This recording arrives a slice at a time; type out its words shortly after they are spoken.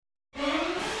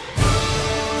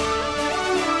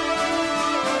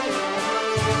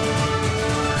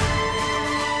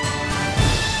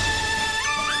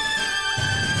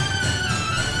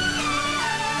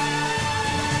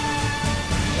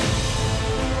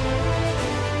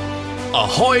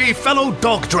Ahoy, fellow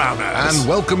dog drowners! And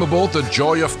welcome aboard the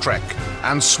Joy of Trek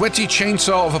and sweaty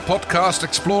chainsaw of a podcast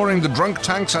exploring the drunk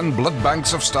tanks and blood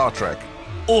banks of Star Trek.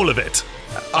 All of it.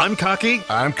 I'm Kaki.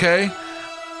 I'm Kay.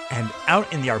 And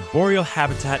out in the arboreal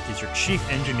habitat is your chief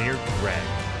engineer, Greg.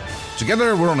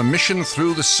 Together, we're on a mission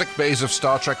through the sick bays of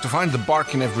Star Trek to find the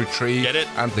bark in every tree. Get it?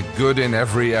 And the good in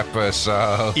every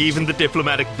episode. Even the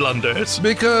diplomatic blunders.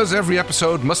 Because every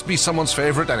episode must be someone's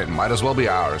favorite, and it might as well be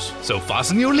ours. So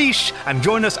fasten your leash and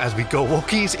join us as we go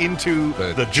walkies into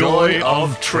The joy joy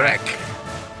of of Trek.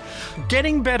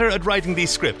 Getting better at writing these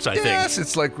scripts, I think. Yes,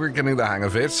 it's like we're getting the hang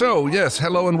of it. So, yes,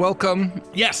 hello and welcome.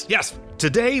 Yes.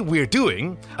 Today we're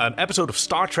doing an episode of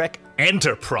Star Trek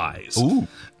Enterprise. Ooh.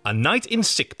 A Night in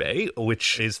Sickbay,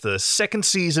 which is the second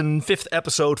season, 5th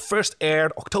episode, first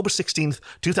aired October 16th,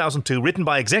 2002, written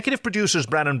by executive producers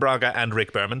Brannon Braga and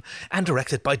Rick Berman, and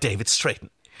directed by David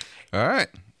Straighten. All right.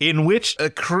 In which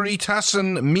A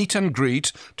Cretacean meet and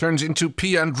greet turns into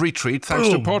pee and retreat thanks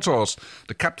to Portos,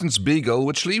 the captain's beagle,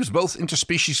 which leaves both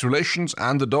interspecies relations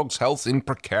and the dog's health in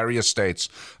precarious states.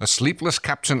 A sleepless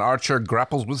Captain Archer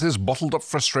grapples with his bottled-up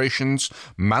frustrations,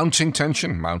 mounting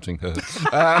tension, and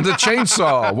a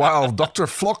chainsaw, while Dr.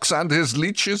 Phlox and his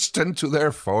leeches tend to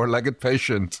their four-legged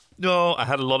patient. No, I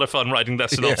had a lot of fun writing that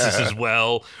synopsis as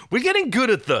well. We're getting good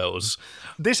at those.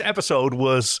 This episode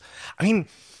was,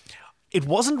 it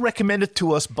wasn't recommended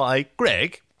to us by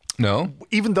Greg. No?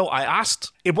 Even though I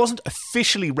asked, it wasn't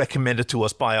officially recommended to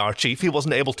us by our chief. He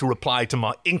wasn't able to reply to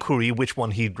my inquiry which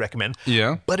one he'd recommend.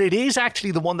 Yeah. But it is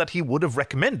actually the one that he would have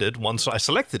recommended once I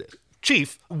selected it.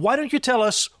 Chief, why don't you tell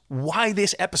us why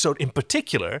this episode in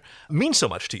particular means so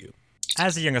much to you?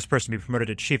 As the youngest person to be promoted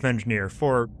to chief engineer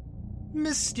for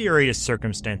mysterious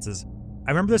circumstances,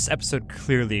 I remember this episode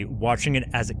clearly, watching it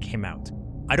as it came out.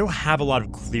 I don't have a lot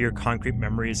of clear, concrete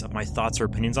memories of my thoughts or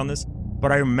opinions on this,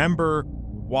 but I remember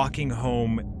walking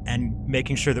home and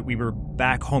making sure that we were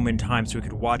back home in time so we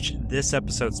could watch this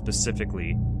episode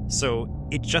specifically. So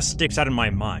it just sticks out in my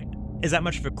mind. Is that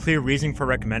much of a clear reason for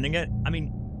recommending it?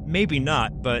 Maybe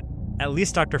not, but at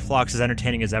least Dr. Phlox is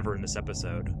entertaining as ever in this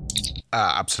episode.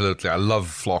 Absolutely. I love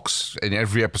Phlox. In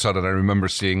every episode that I remember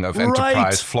seeing of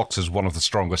Enterprise, Phlox is one of the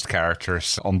strongest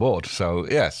characters on board. So,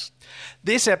 yes.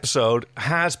 This episode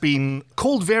has been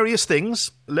called various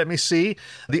things. Let me see.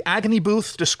 The Agony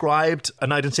Booth described A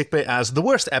Night in Sickbay as the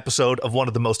worst episode of one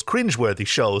of the most cringeworthy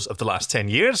shows of the last 10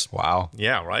 years. Wow.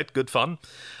 Yeah, right. Good fun.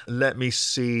 Let me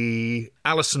see.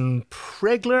 Alison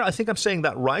Pregler, I think I'm saying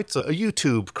that right, a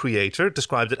YouTube creator,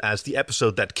 described it as the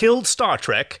episode that killed Star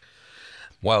Trek.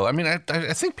 Well, I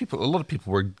think a lot of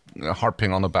people were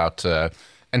harping on about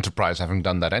Enterprise having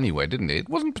done that anyway, didn't it? It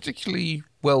wasn't particularly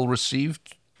well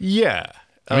received. Yeah.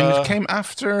 It came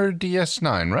after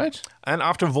DS9, right? And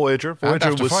after Voyager.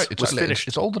 Voyager was finished.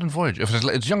 It's older than Voyager.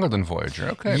 It's younger than Voyager.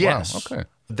 Okay, yes. Wow, okay.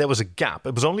 There was a gap.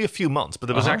 It was only a few months, but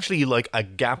there was actually like a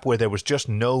gap where there was just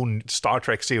no Star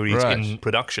Trek series in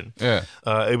production. Yeah.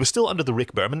 It was still under the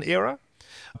Rick Berman era.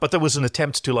 But there was an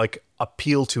attempt to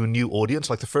appeal to a new audience.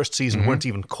 Like the first season weren't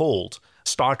even called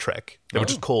Star Trek. They were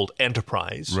just called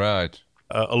Enterprise. Right.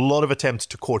 A lot of attempts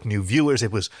to court new viewers.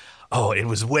 It was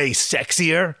way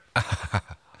sexier.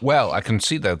 Well, I can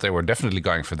see that they were definitely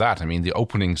going for that. The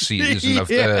opening season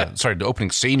the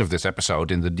opening scene of this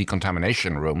episode in the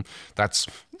decontamination room, that's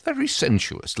very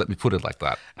sensuous, let me put it like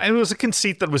that. And it was a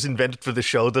conceit that was invented for the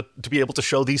show, that to be able to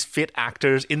show these fit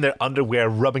actors in their underwear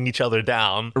rubbing each other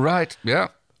down. Right, yeah.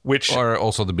 Or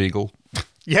also the beagle.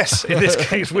 Yes, in this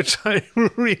case, which I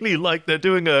really like. They're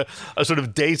doing a sort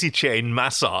of daisy chain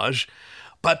massage.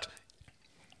 But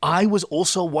I was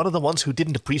also one of the ones who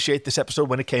didn't appreciate this episode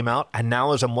when it came out. And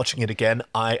now as I'm watching it again,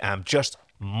 I am just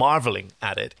marveling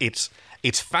at it. It's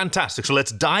fantastic. So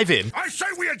let's dive in. I say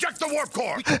we eject the warp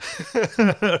core!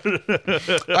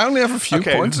 I only have a few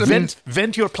points.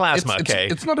 Vent your plasma, okay?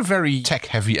 It's not a very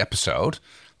tech-heavy episode.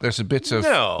 There's a bit of...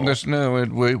 No.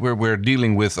 We're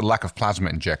dealing with a lack of plasma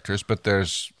injectors, but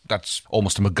that's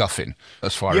almost a MacGuffin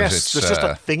as far as it's... Yes, there's just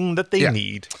a thing that they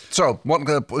need. So,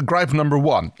 gripe number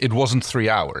one, it wasn't 3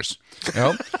 hours.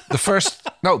 The first...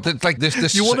 No,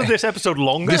 this... You wanted this episode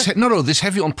longer? This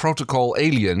heavy on protocol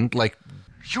alien,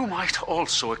 You might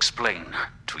also explain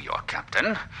to your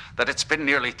captain that it's been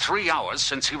nearly 3 hours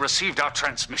since he received our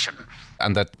transmission.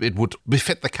 And that it would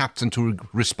befit the captain to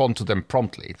respond to them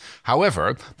promptly.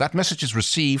 However, that message is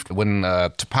received when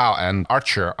T'Pau and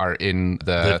Archer are in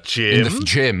the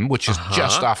gym, which is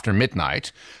just after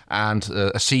midnight. And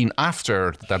a scene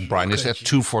after that, Brian, is at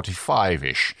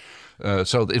 2:45-ish.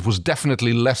 So it was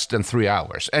definitely less than 3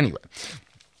 hours. Anyway.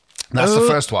 That's the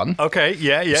first one. Okay,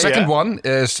 yeah. Second one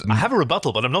is... I have a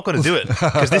rebuttal, but I'm not going to do it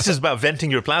because this is about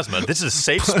venting your plasma. This is a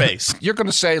safe space. You're going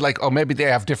to say, like, oh, maybe they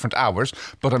have different hours,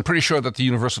 but I'm pretty sure that the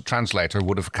universal translator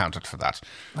would have accounted for that.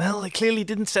 Well, they clearly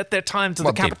didn't set their time to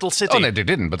the capital city. Oh, no, they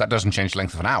didn't, but that doesn't change the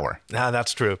length of an hour. Nah,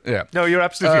 that's true. Yeah. No, you're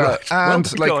absolutely right.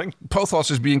 And, well, like,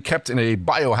 Pothos is being kept in a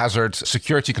biohazard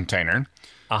security container,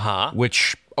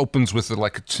 which opens with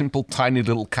like a simple, tiny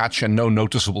little catch and no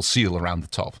noticeable seal around the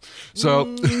top. So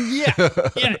yeah.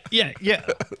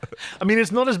 I mean,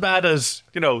 it's not as bad as,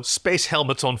 space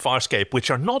helmets on Farscape,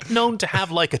 which are not known to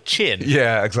have like a chin.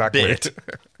 Yeah, exactly. Bit.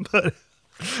 But,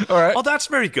 all right. Oh, that's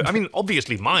very good. I mean,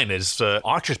 obviously mine is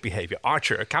Archer's behavior.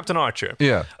 Archer, Captain Archer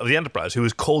of the Enterprise, who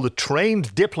is called a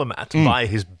trained diplomat by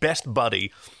his best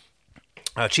buddy,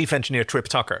 Chief Engineer Trip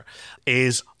Tucker,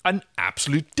 is an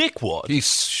absolute dickwad.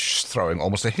 He's throwing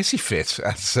almost a hissy fit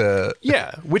at...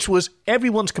 Yeah, which was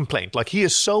everyone's complaint. Like, he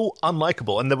is so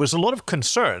unlikable, and there was a lot of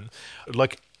concern,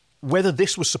 like, whether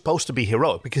this was supposed to be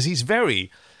heroic, because he's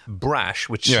very brash,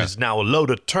 which is now a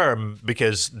loaded term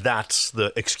because that's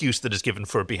the excuse that is given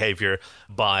for behavior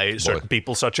by certain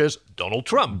people such as Donald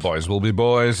Trump. Boys will be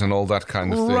boys and all that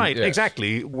kind of thing. Right,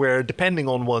 exactly, where depending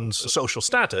on one's social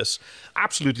status,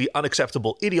 absolutely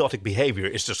unacceptable idiotic behavior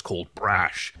is just called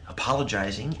brash.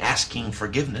 Apologizing, asking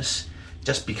forgiveness,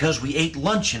 just because we ate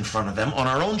lunch in front of them on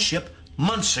our own ship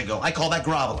months ago. I call that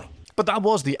groveling. But that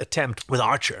was the attempt with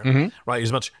Archer, right?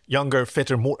 He's much younger,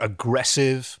 fitter, more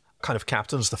aggressive kind of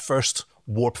captain's the first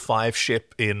Warp 5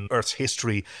 ship in Earth's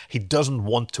history. He doesn't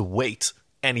want to wait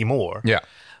anymore. Yeah.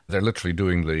 They're literally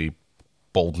doing the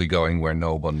boldly going where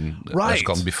no one has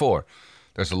gone before.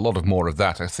 There's a lot of more of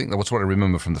that. I think that was what I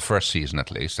remember from the first season, at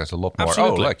least. There's a lot more.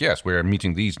 Absolutely. Oh, like, yes, we're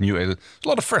meeting these new... There's a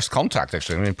lot of first contact,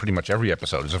 actually. I mean, pretty much every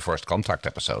episode is a first contact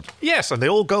episode. Yes, and they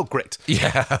all go great.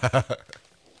 Yeah.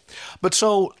 But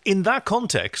so, in that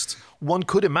context, one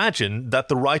could imagine that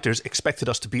the writers expected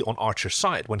us to be on Archer's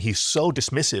side when he's so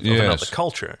dismissive of another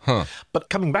culture. But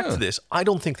coming back to this, I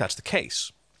don't think that's the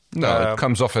case. No, it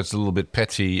comes off as a little bit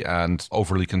petty and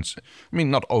overly...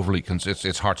 not overly...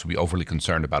 It's hard to be overly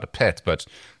concerned about a pet, but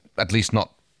at least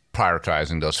not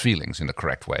prioritizing those feelings in the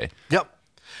correct way. Yep.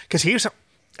 Because here's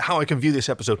how I can view this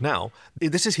episode now.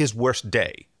 This is his worst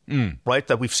day. Right,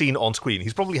 that we've seen on screen.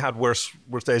 He's probably had worse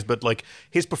days, but like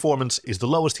his performance is the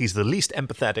lowest. He's the least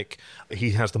empathetic.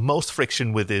 He has the most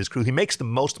friction with his crew. He makes the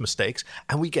most mistakes,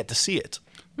 and we get to see it.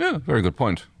 Yeah, very good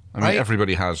point. I mean,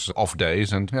 everybody has off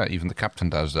days, and even the captain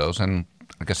does those. And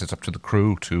I guess it's up to the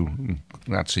crew to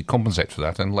actually compensate for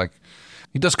that. And like,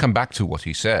 he does come back to what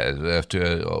he says.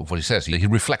 He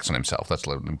reflects on himself.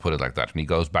 Let me put it like that. And he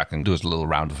goes back and does a little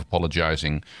round of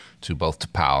apologizing to both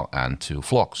T'Pau and to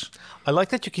Phlox. I like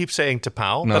that you keep saying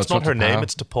T'Pau. No, that's not her T'Pau. name.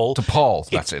 It's T'Pol. T'Pol.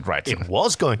 That's it, right. It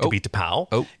was going to be T'Pau.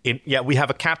 Oh. We have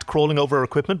a cat crawling over her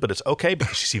equipment, but it's okay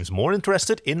because she seems more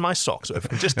interested in my socks. So if we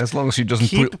can just as long as she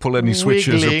doesn't pull any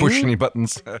switches or push any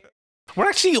buttons. We're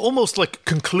actually almost like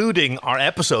concluding our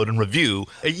episode and review,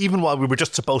 even while we were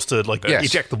just supposed to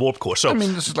eject the warp core. So I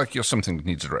mean, this is like something that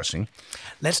needs addressing.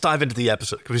 Let's dive into the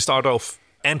episode. We start off,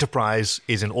 Enterprise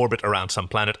is in orbit around some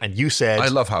planet, and you said... I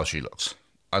love how she looks.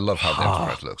 I love how the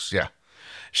Enterprise looks, yeah.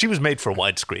 She was made for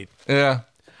widescreen. Yeah.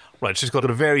 Right, she's got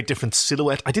a very different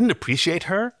silhouette. I didn't appreciate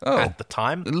her at the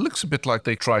time. It looks a bit like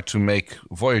they tried to make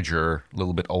Voyager a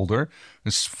little bit older.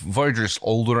 Voyager is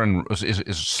older and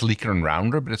is sleeker and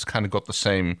rounder, but it's kind of got the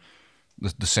same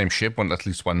ship, at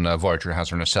least when Voyager has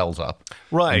her nacelles up.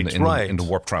 Right, in the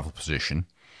warp travel position.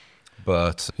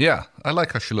 But yeah, I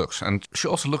like how she looks. And she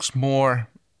also looks more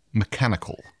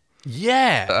mechanical.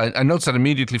 Yeah. I noticed that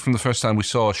immediately from the first time we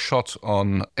saw a shot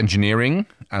on engineering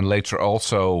and later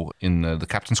also in the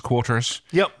captain's quarters.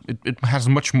 Yep. It has a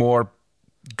much more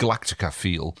Galactica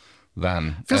feel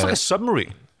than... Feels like a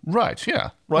submarine. Right,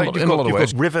 yeah. Right, In a lot of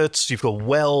ways. You've got rivets, you've got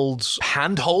welds,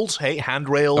 handholds,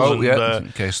 handrails. Oh, yeah,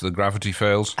 in case the gravity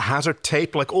fails. Hazard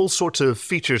tape, like all sorts of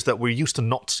features that we're used to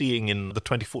not seeing in the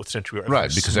 24th century.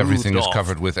 Right, because everything is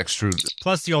covered with extrude.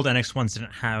 Plus, the old NX-1s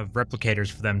didn't have replicators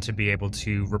for them to be able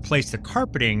to replace the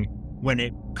carpeting when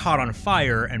it caught on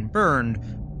fire and burned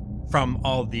from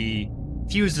all the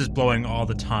fuses blowing all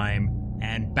the time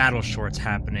and battle shorts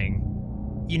happening.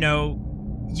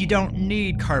 You don't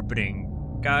need carpeting.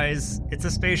 Guys, it's a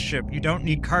spaceship. You don't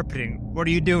need carpeting. What are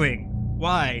you doing?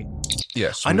 Why?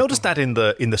 Yes. I noticed that in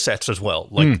the sets as well.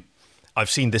 Like,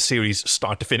 I've seen this series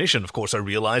start to finish, and of course I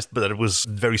realized that it was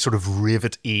very sort of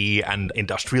rivet-y and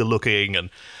industrial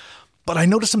looking. But I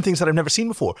noticed some things that I've never seen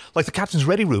before. Like the captain's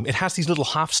ready room, it has these little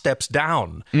half steps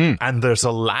down, and there's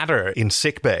a ladder in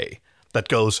sickbay that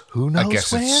goes, who knows I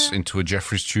guess where? It's into a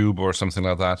Jeffries tube or something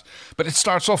like that. But it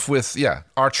starts off with,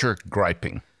 Archer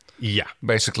griping. Yeah.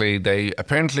 Basically, they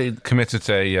apparently committed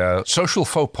a social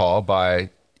faux pas by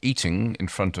eating in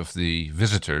front of the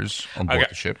visitors on board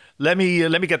the ship. Let me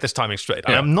get this timing straight.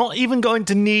 Yeah. I'm not even going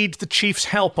to need the Chief's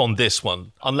help on this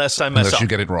one, unless I mess up. Unless you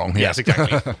get it wrong. Yes,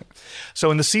 exactly.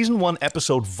 So in the season 1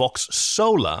 episode Vox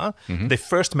Sola, they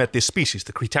first met this species,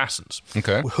 the Cretaceans,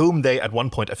 whom they at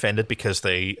one point offended because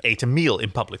they ate a meal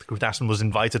in public. The Cretacean was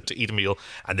invited to eat a meal,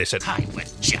 and they said, "I would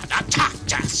just attack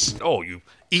us." Oh, you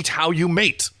eat how you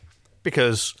mate.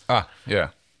 Because...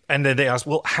 And then they asked,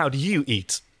 well, how do you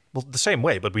eat? Well, the same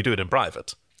way, but we do it in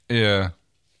private. Yeah.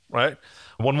 Right?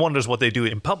 One wonders what they do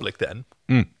in public then.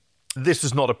 This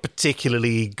is not a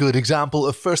particularly good example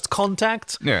of first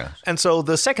contact. Yeah. And so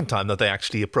the second time that they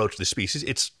actually approach the species,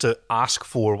 it's to ask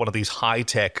for one of these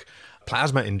high-tech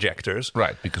plasma injectors.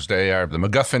 Right, because they are... The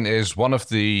MacGuffin is one of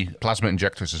the plasma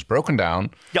injectors is broken down,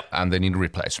 and they need a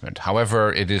replacement.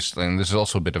 However, it is... And this is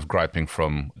also a bit of griping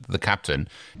from the captain.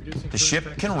 The ship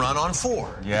can run on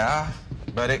 4. Yeah,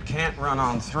 but it can't run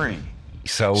on 3.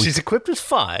 So she's equipped with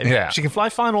 5. Yeah. She can fly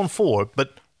fine on 4,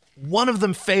 but one of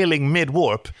them failing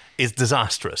mid-warp is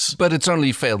disastrous. But it's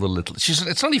only failed a little.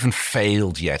 It's not even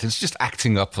failed yet. It's just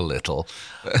acting up a little.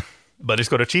 But it's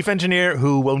got a chief engineer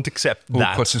who won't accept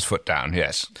that. Who puts his foot down,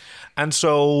 yes. And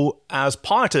so, as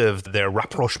part of their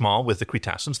rapprochement with the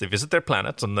Cretaceans, they visit their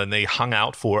planet, and then they hung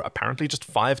out for apparently just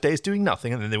 5 days doing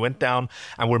nothing, and then they went down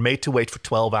and were made to wait for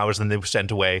 12 hours, and they were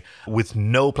sent away with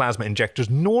no plasma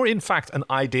injectors, nor, in fact, an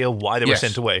idea why they were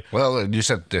sent away. Well, you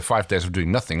said the 5 days of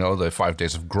doing nothing, or the 5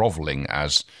 days of groveling,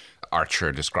 as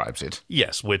Archer describes it.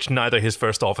 Yes, which neither his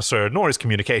first officer nor his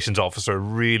communications officer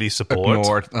really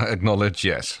support. Acknowledge,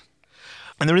 yes.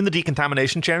 And they're in the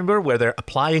decontamination chamber where they're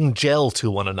applying gel to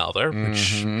one another,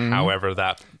 which, however,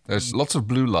 that... There's lots of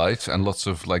blue light and lots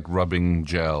of, rubbing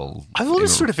gel. I've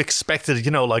always sort of expected,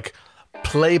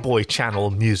 Playboy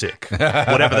Channel music,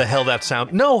 whatever the hell that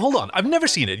sound. No, hold on. I've never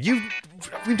seen it. You've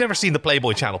never seen the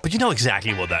Playboy Channel, but you know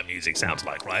exactly what that music sounds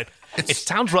like, right? It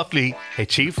sounds roughly, hey,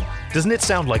 Chief, doesn't it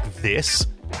sound like this?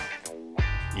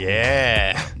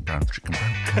 Yeah. Brown chicken.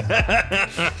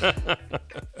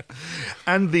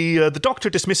 And the doctor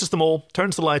dismisses them all,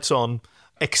 turns the lights on,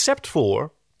 except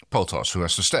for... Potos, who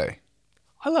has to stay.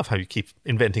 I love how you keep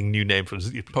inventing new names.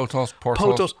 Potos,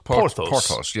 Porthos.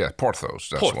 Porthos, yeah, Porthos,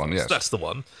 that's Porthos, the one, yes. That's the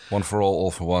one. One for all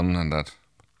for one, and that.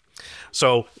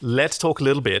 So let's talk a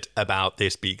little bit about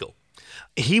this beagle.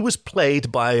 He was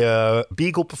played by a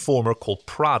beagle performer called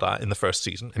Prada in the first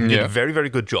season, and he did a very, very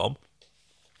good job.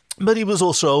 But he was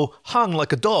also hung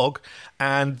like a dog,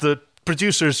 and the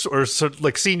producers or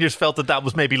seniors felt that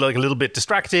was maybe a little bit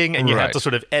distracting, and you had to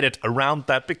sort of edit around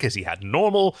that because he had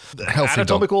normal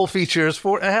anatomical features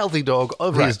for a healthy dog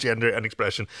of his gender and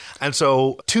expression. And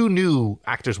so 2 new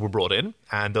actors were brought in,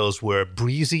 and those were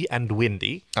Breezy and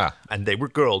Windy, and they were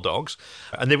girl dogs.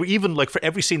 And they were even, for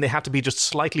every scene, they had to be just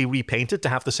slightly repainted to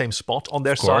have the same spot on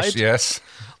their side. Yes.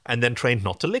 And then trained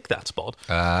not to lick that spot.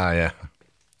 Yeah.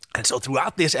 And so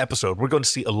throughout this episode, we're going to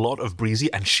see a lot of Breezy,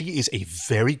 and she is a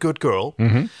very good girl.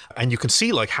 Mm-hmm. And you can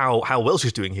see how well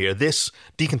she's doing here. This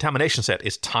decontamination set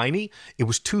is tiny. It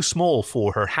was too small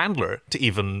for her handler to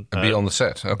even be on the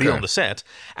set. Okay. Be on the set,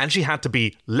 and she had to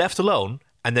be left alone,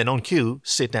 and then on cue,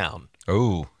 sit down.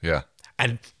 Oh, yeah.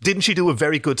 And didn't she do a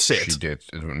very good sit? She did.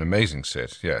 An amazing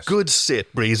sit, yes. Good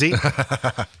sit, Breezy.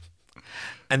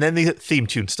 And then the theme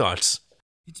tune starts.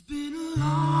 It's been a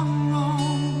long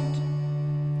road.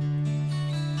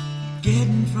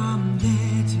 Getting from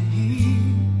there to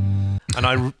here.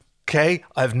 And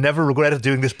I've never regretted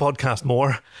doing this podcast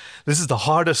more. This is the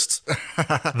hardest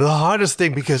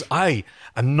thing because I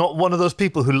am not one of those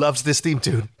people who loves this theme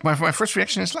tune. My first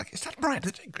reaction is is that Brian?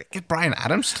 Did they get Bryan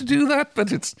Adams to do that?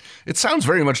 But it sounds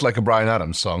very much like a Bryan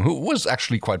Adams song, who was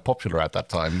actually quite popular at that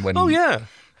time.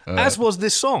 As was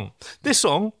this song. This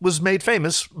song was made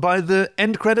famous by the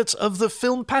end credits of the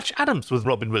film Patch Adams with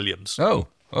Robin Williams. Oh,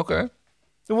 okay.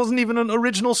 It wasn't even an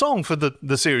original song for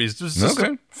the series. It was just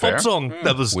a pop song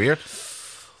that was weird.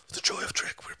 The joy of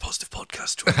Trek. We're a positive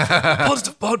podcast.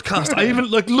 Positive podcast. I even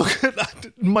look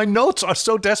at my notes are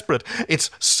so desperate. It's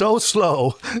so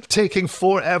slow, taking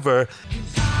forever.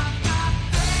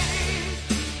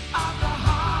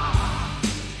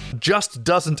 Just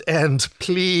doesn't end,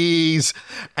 please.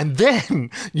 And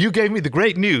then you gave me the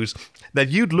great news that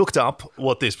you'd looked up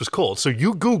what this was called. So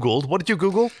you Googled, what did you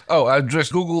Google? Oh, I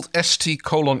just Googled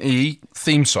ST:E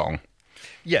theme song.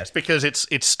 Yes, because it's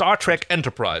Star Trek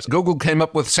Enterprise. Google came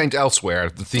up with Saint Elsewhere,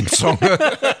 the theme song.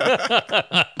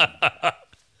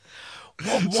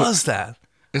 What was that?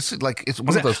 Is it like, it's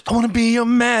one of those... I want to be your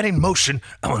man in motion.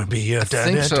 I want to be your... I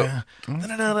think so.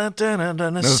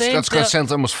 That's got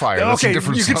St. Elmo's Fire. That's a Okay,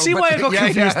 different you can song, see why I but- got Yeah,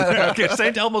 confused yeah. there. Okay,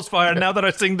 St. Elmo's Fire. Now that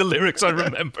I sing the lyrics, I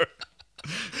remember.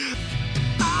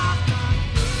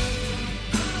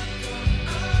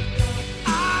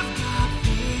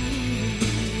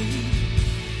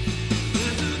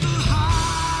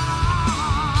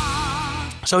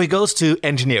 So he goes to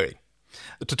engineering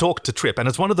to talk to Trip, and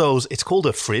it's one of those, it's called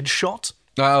a fridge shot,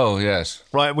 Oh, yes.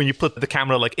 right? When you put the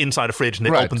camera like inside a fridge and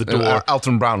they Right. open the door.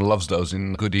 Alton Brown loves those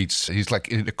in Good Eats. He's like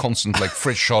in a constant like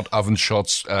fridge shot, oven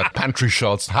shots, pantry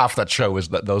shots. Half that show is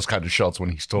those kind of shots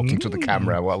when he's talking to the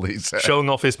camera while he's... Showing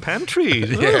off his pantry.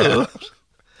 Yeah. Ugh.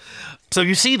 So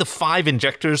you see the 5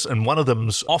 injectors and one of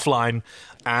them's offline,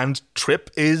 and Trip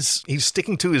he's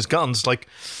sticking to his guns like,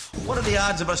 What are the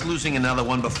odds of us losing another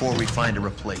one before we find a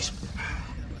replacement?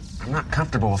 I'm not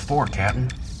comfortable with 4, Captain.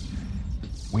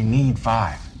 We need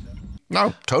 5.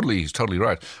 No, totally. He's totally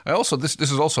right. I also, this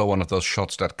is also one of those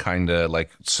shots that kind of like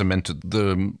cemented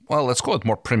the, well, let's call it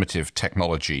more primitive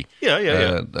technology.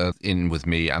 In with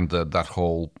me and that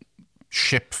whole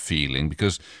ship feeling,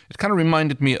 because it kind of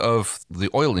reminded me of the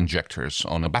oil injectors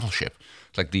on a battleship.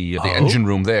 Like the engine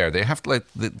room there. They have like,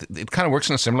 it kind of works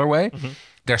in a similar way. Mm-hmm.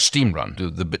 They're steam run.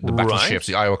 The battleships,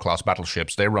 the Iowa class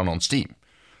battleships, they run on steam.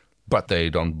 But they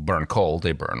don't burn coal,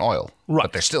 they burn oil. Right.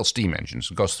 But they're still steam engines.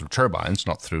 It goes through turbines,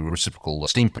 not through reciprocal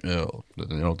steam, the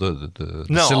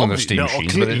cylinder steam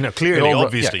machines.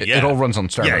 Obviously, It all runs on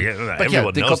turbines.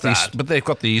 Everyone knows that. But they've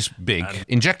got these big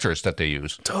injectors that they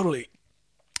use. Totally.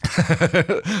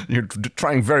 You're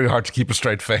trying very hard to keep a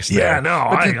straight face there. Yeah, no,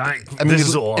 I mean, this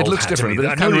is all it looks different. But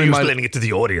I it know kind you're of explaining it to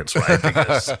the audience, right?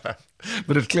 Because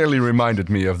but it clearly reminded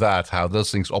me of that, how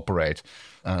those things operate.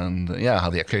 And how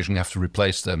they occasionally have to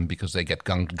replace them because they get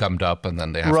gummed up, and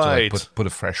then they have to like, put a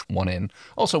fresh one in.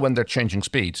 Also, when they're changing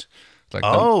speeds, like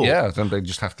then they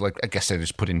just have to like, I guess they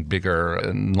just put in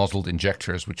bigger nozzled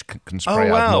injectors which can spray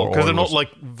out more. Because they're not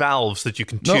like valves that you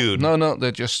can tune. No,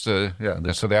 they're just so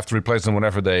they have to replace them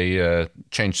whenever they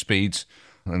change speeds.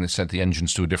 And they set the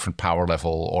engines to a different power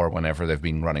level, or whenever they've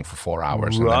been running for 4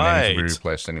 hours, and then they need to be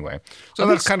replaced anyway. So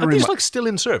that's kind of these like still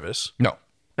in service? No.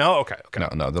 No, okay.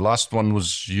 No. The last one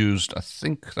was used, I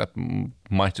think that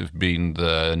might have been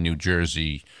the New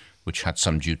Jersey, which had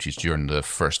some duties during the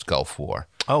first Gulf War.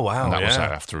 Oh, wow. And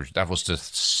that was the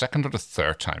second or the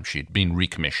third time she'd been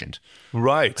recommissioned.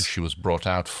 Right. She was brought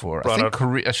out for,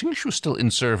 Korea. I think she was still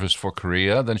in service for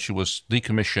Korea. Then she was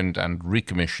decommissioned and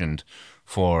recommissioned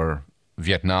for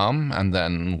Vietnam, and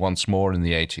then once more in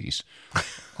the 80s.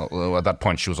 Although at that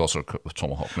point, she was also a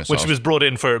Tomahawk missile. Which was brought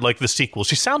in for like the sequel.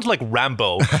 She sounds like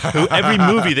Rambo, who every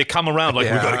movie they come around like,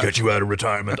 we got to get you out of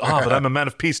retirement. But I'm a man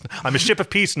of peace. I'm a ship of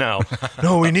peace now.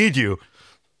 No, we need you.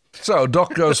 So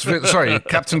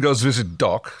Captain goes visit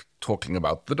Doc, talking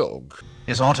about the dog.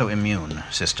 His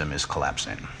autoimmune system is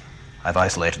collapsing. I've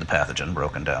isolated the pathogen,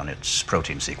 broken down its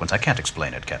protein sequence. I can't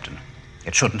explain it, Captain.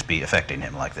 It shouldn't be affecting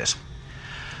him like this.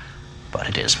 But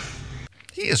it is.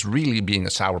 He is really being a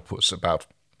sourpuss about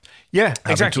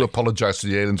having to apologize to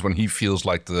the aliens when he feels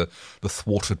like the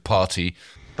thwarted party.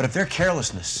 But if their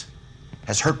carelessness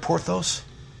has hurt Porthos,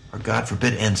 or God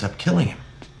forbid ends up killing him,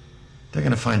 they're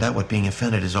going to find out what being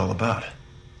offended is all about.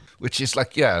 Which is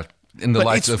like, in the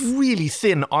light of... it's really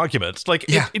thin arguments. Like,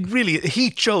 it really... He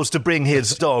chose to bring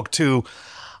his dog to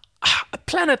a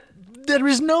planet that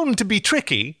is known to be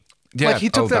tricky. Yeah, like he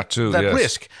took that yes.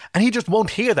 risk, and he just won't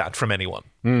hear that from anyone.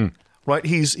 Right?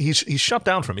 He's shut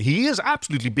down from it. He is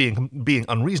absolutely being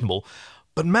unreasonable.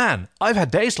 But man, I've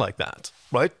had days like that,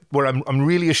 right, where I'm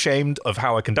really ashamed of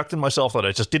how I conducted myself, that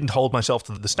I just didn't hold myself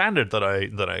to the standard that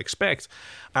I expect,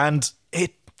 and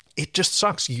it just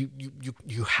sucks.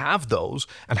 You have those,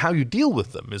 and how you deal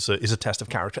with them is a test of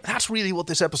character. That's really what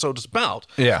this episode is about.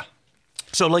 Yeah.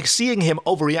 So, like, seeing him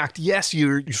overreact, yes,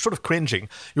 you're sort of cringing.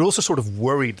 You're also sort of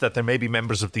worried that there may be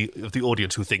members of the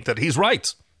audience who think that he's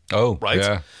right. Oh, right?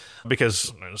 Yeah.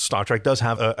 Because Star Trek does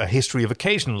have a history of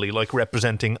occasionally, like,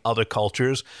 representing other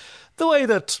cultures. The way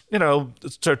that,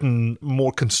 certain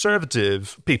more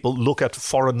conservative people look at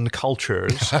foreign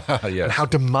cultures yes. and how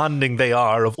demanding they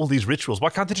are of all these rituals. Why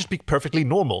can't they just be perfectly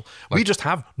normal? We just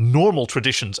have normal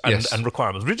traditions and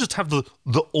requirements. We just have the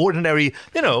ordinary,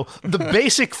 the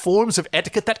basic forms of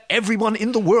etiquette that everyone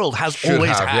in the world has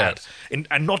always had. Yes.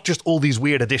 And not just all these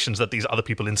weird additions that these other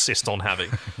people insist on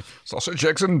having. Sausage,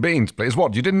 eggs, and beans, please.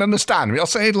 What? You didn't understand? We'll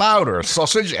say it louder.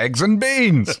 Sausage, eggs, and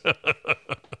beans.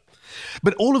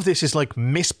 But all of this is like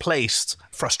misplaced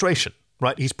frustration,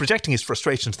 right? He's projecting his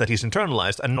frustrations that he's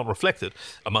internalized and not reflected.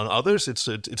 Among others, it's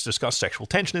discussed sexual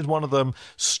tension is one of them,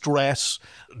 stress,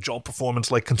 job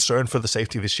performance, like concern for the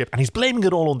safety of his ship. And he's blaming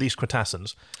it all on these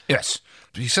Cretaceans. Yes.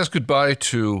 He says goodbye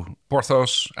to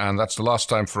Porthos, and that's the last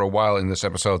time for a while in this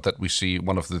episode that we see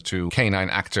one of the two canine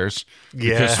actors.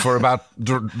 Yeah. Because for about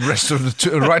the rest of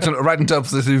the right until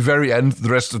the very end, the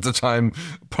rest of the time,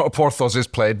 Porthos is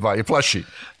played by a plushie.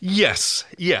 Yes.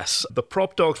 The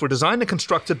prop dogs were designed and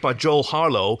constructed by Joel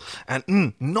Harlow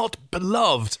and not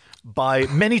beloved by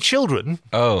many children.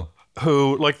 Oh.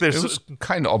 Who, like, there's... It was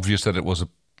kind of obvious that it was a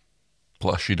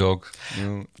plushy dog.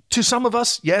 Yeah. To some of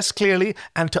us, yes, clearly,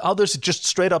 and to others, it just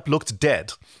straight up looked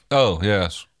dead. Oh,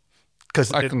 yes.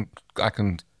 Because I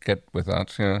can get with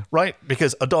that, yeah. Right?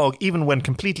 Because a dog, even when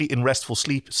completely in restful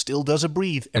sleep, still does a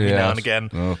breathe every now and again.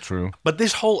 Oh, true. But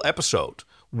this whole episode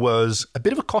was a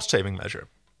bit of a cost-saving measure.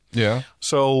 Yeah.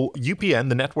 So UPN,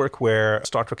 the network where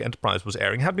Star Trek Enterprise was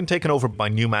airing, had been taken over by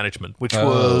new management, which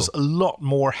was a lot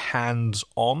more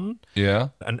hands-on. Yeah.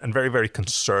 And very, very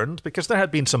concerned because there had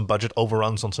been some budget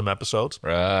overruns on some episodes.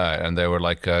 Right. And they were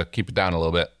like, keep it down a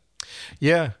little bit.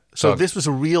 Yeah. So this was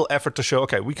a real effort to show,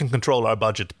 okay, we can control our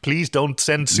budget. Please don't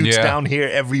send suits down here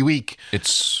every week. It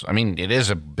is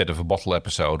a bit of a bottle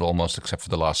episode, almost, except for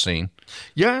the last scene.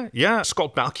 Yeah.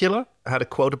 Scott Bakula had a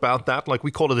quote about that. Like,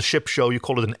 we call it a ship show. You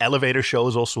call it an elevator show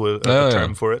is also a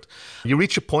term for it. You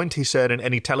reach a point, he said, in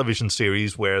any television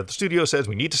series where the studio says,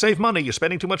 we need to save money, you're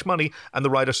spending too much money, and the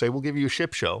writers say, we'll give you a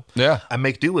ship show. Yeah. And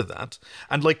make do with that.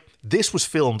 And, like, this was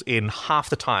filmed in half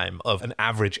the time of an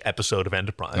average episode of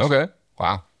Enterprise. Okay.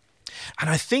 Wow. And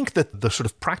I think that the sort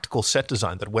of practical set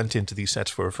design that went into these sets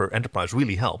for Enterprise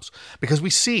really helps because we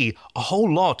see a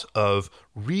whole lot of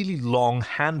really long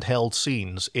handheld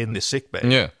scenes in the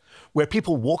sickbay where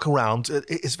people walk around.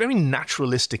 It's very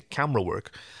naturalistic camera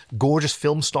work. Gorgeous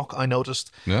film stock, I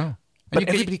noticed. Yeah. But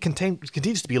everybody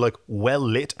continues to be like well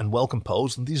lit and well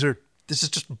composed. And this is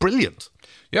just brilliant.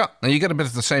 Yeah, and you get a bit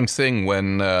of the same thing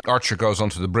when Archer goes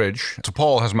onto the bridge.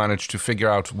 T'Pol has managed to figure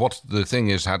out what the thing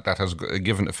is that has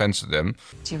given offense to them.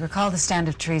 Do you recall the stand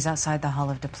of trees outside the Hall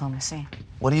of Diplomacy?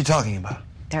 What are you talking about?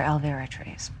 They're Alvera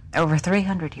trees. Over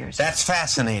 300 years. That's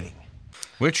fascinating.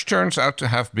 Which turns out to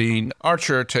have been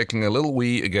Archer taking a little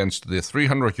wee against the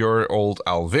 300-year-old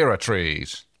Alvera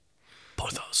trees.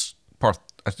 Porthos.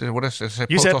 What did I say?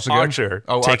 You said Archer.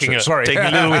 Taking Sorry. Taking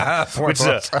a little which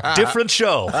is a different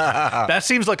show. That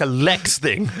seems like a Lex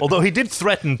thing, although he did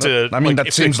threaten to... I mean,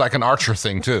 that seems like an Archer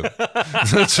thing, too.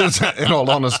 In all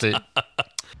honesty.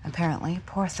 Apparently,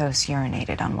 Porthos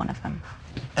urinated on one of them.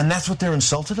 And that's what they're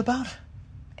insulted about?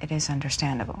 It is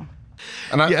understandable.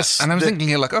 And I'm thinking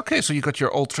here, like, okay, so you got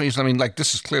your old trees. I mean, like,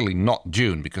 this is clearly not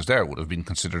Dune, because there would have been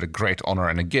considered a great honor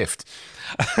and a gift.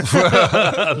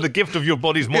 The gift of your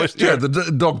body's moisture. Yeah,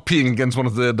 the dog peeing against one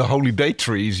of the holy date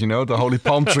trees, you know, the holy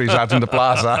palm trees out in the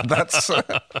plaza. That's.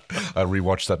 I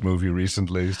rewatched that movie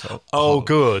recently. So,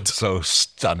 good. So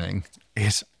stunning.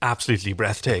 It's absolutely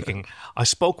breathtaking. I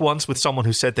spoke once with someone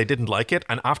who said they didn't like it,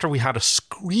 and after we had a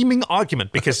screaming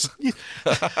argument, because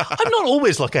I'm not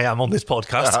always like I am on this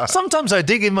podcast. Sometimes I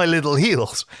dig in my little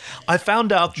heels. I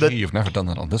found out that... You've never done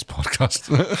that on this podcast.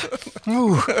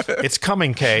 It's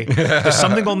coming, Kay. There's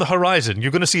something on the horizon.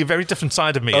 You're going to see a very different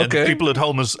side of me, and people at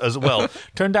home as well.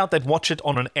 Turned out they'd watch it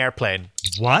on an airplane.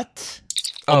 What?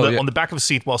 On the back of a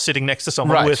seat while sitting next to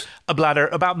someone with a bladder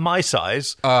about my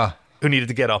size. Who needed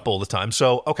to get up all the time.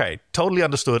 So, okay, totally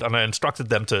understood. And I instructed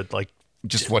them to, like...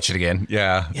 Just watch it again.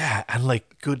 Yeah. Yeah, and,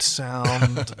 like, good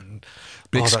sound. And,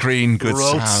 big screen, good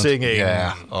sound. Singing.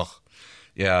 Yeah. Oh.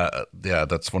 Yeah,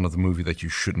 that's one of the movies that you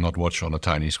should not watch on a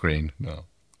tiny screen. No.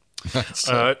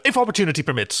 If opportunity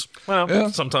permits.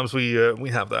 Well, sometimes we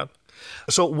have that.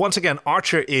 So, once again,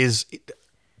 Archer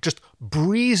just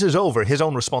breezes over his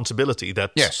own responsibility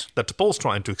that T'Pol's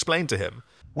trying to explain to him.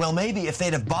 Well, maybe if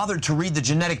they'd have bothered to read the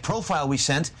genetic profile we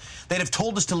sent, they'd have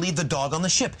told us to leave the dog on the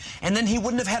ship, and then he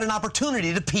wouldn't have had an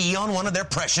opportunity to pee on one of their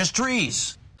precious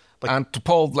trees. And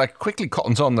T'Pol, like, quickly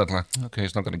cottons on that, like, okay,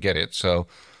 he's not going to get it, so...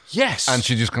 Yes. And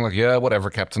she just kind of like, yeah, whatever,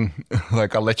 Captain.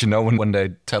 Like, I'll let you know when they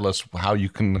tell us how you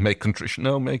can make contrition.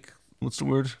 No, what's the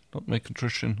word? Not make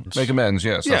contrition. Make amends,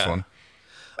 yes, that's one.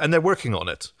 And they're working on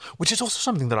it, which is also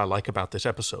something that I like about this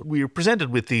episode. We are presented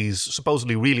with these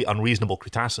supposedly really unreasonable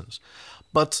Cretaceans,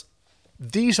 but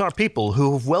these are people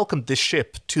who have welcomed this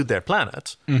ship to their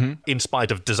planet in spite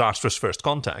of disastrous first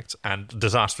contact and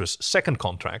disastrous second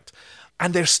contact,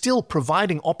 and they're still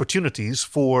providing opportunities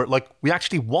for, like, we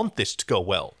actually want this to go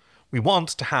well. We want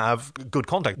to have good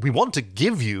contact. We want to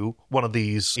give you one of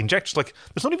these injections. Like,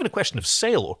 there's not even a question of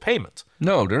sale or payment.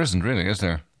 No, there isn't really, is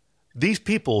there? these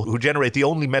people who generate the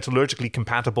only metallurgically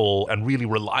compatible and really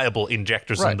reliable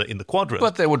injectors in the quadrant.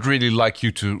 But they would really like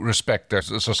you to respect their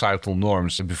societal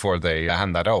norms before they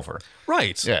hand that over.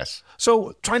 Right. Yes.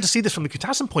 So trying to see this from the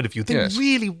Kutassan point of view, they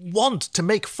really want to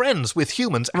make friends with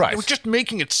humans. And they're just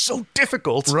making it so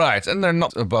difficult. Right. And they're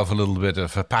not above a little bit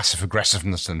of a passive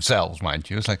aggressiveness themselves, mind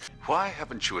you. It's like, why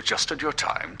haven't you adjusted your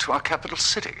time to our capital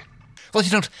city? well,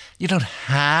 you don't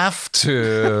have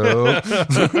to.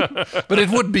 But it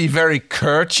would be very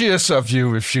courteous of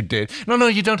you if you did. No,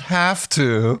 you don't have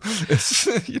to.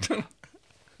 You don't.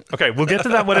 Okay, we'll get to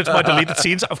that when it's my deleted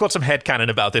scenes. I've got some headcanon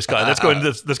about this guy that's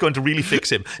going to really fix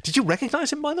him. Did you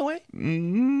recognize him, by the way?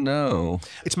 No.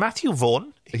 It's Matthew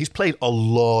Vaughn. He's played a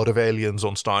lot of aliens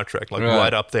on Star Trek,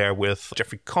 right up there with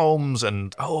Jeffrey Combs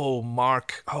and,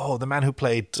 the man who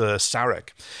played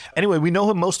Sarek. Anyway, we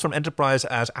know him most from Enterprise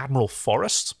as Admiral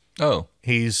Forrest. Oh.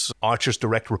 He's Archer's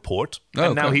direct report.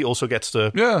 And now he also gets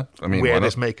to wear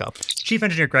this makeup. Chief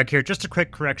Engineer Greg here. Just a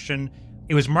quick correction.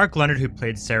 It was Mark Leonard who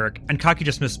played Sarek, and Kaki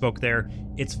just misspoke there.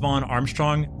 It's Vaughn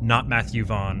Armstrong, not Matthew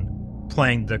Vaughn,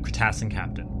 playing the Kutassan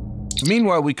captain.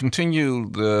 Meanwhile, we continue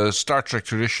the Star Trek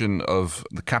tradition of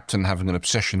the captain having an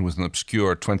obsession with an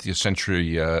obscure 20th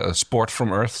century sport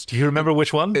from Earth. Do you remember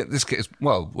which one? In this case,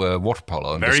 water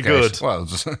polo. Very good. Well,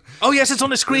 oh, yes, it's on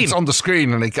the screen. It's on the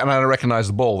screen, and I recognize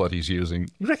the ball that he's using.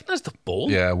 You recognize the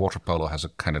ball? Yeah, water polo has a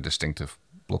kind of distinctive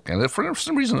look. And for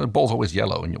some reason, the ball's always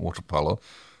yellow in your water polo.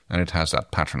 And it has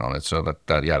that pattern on it, so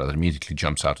that immediately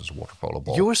jumps out as a water polo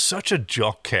ball. You're such a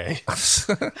jockey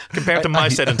compared to my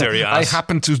sedentary ass. I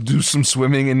happened to do some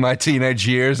swimming in my teenage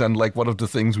years, and one of the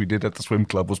things we did at the swim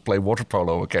club was play water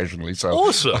polo occasionally. So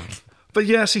awesome. But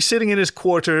yes, he's sitting in his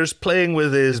quarters, playing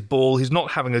with his ball. He's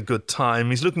not having a good time.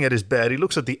 He's looking at his bed. He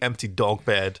looks at the empty dog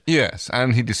bed. Yes,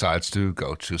 and he decides to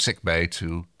go to Sickbay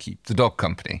to keep the dog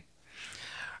company.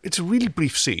 It's a really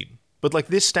brief scene. But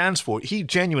this stands for, he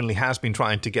genuinely has been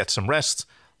trying to get some rest,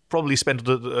 probably spent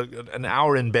an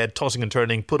hour in bed tossing and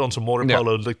turning, put on some water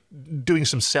polo, doing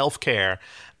some self-care,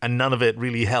 and none of it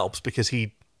really helps because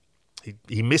he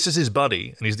misses his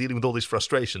buddy and he's dealing with all these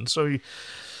frustrations. So he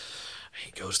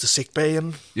goes to Sickbay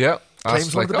and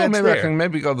claims one of the beds there.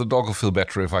 Maybe the dog will feel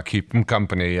better if I keep him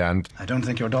company. And I don't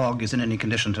think your dog is in any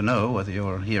condition to know whether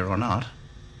you're here or not.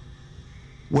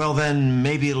 Well, then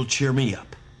maybe it'll cheer me up.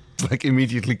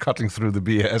 Immediately cutting through the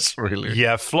BS, really.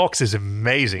 Yeah, Phlox is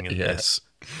amazing in this.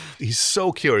 He's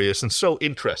so curious and so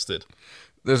interested.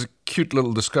 There's a cute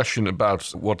little discussion about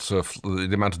what the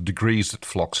amount of degrees that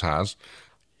Phlox has.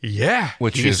 Yeah,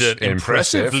 he's an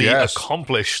impressively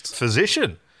accomplished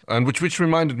physician. And which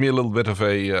reminded me a little bit of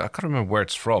I can't remember where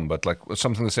it's from, but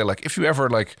something to say, if you ever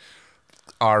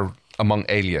are among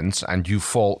aliens and you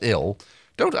fall ill,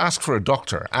 don't ask for a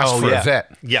doctor. Ask for a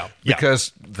vet. Yeah.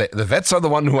 Because the vets are the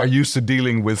one who are used to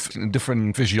dealing with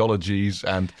different physiologies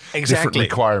and different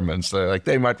requirements.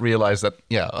 They might realize that,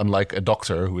 unlike a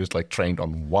doctor who is trained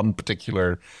on one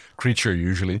particular creature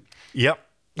usually. Yep.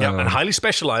 And highly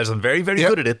specialized and very, very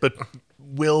good at it, but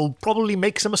will probably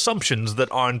make some assumptions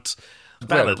that aren't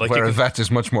valid. Where a vet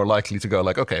is much more likely to go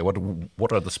okay, what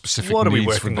are the specific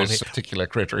needs for this particular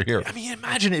critter here? I mean,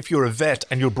 imagine if you're a vet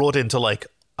and you're brought into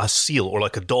a seal or a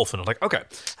dolphin. Okay,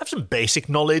 have some basic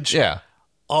knowledge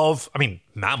of,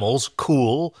 mammals,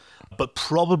 cool, but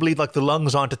probably the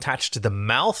lungs aren't attached to the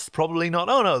mouth. Probably not.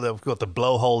 Oh, no, they've got the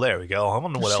blowhole. There we go. I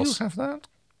wonder what else. Seals have that?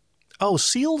 Oh,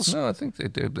 seals? No, I think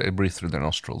they breathe through their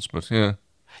nostrils, but yeah.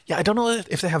 Yeah, I don't know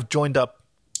if they have joined up.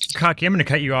 Kaki, I'm going to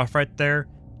cut you off right there.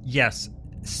 Yes,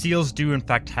 seals do in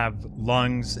fact have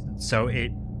lungs, so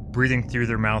breathing through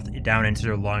their mouth down into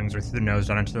their lungs or through their nose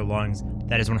down into their lungs,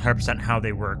 that is 100% how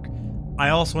they work. I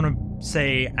also want to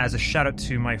say, as a shout out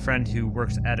to my friend who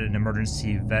works at an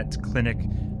emergency vet clinic,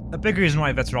 a big reason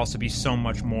why vets would also be so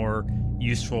much more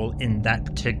useful in that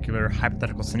particular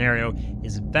hypothetical scenario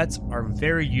is vets are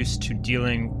very used to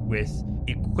dealing with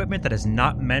equipment that is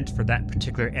not meant for that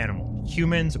particular animal.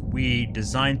 Humans, we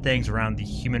design things around the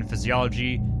human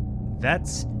physiology.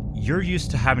 Vets, you're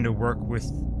used to having to work with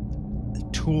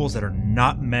tools that are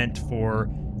not meant for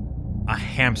a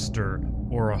hamster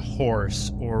or a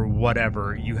horse or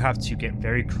whatever. You have to get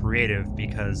very creative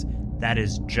because that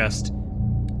is just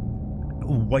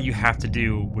what you have to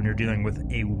do when you're dealing with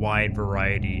a wide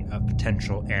variety of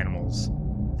potential animals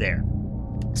there.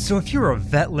 So if you're a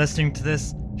vet listening to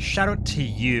this, shout out to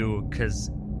you, because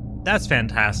that's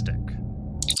fantastic.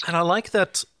 And I like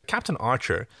that Captain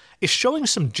Archer is showing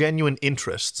some genuine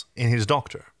interest in his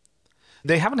doctor.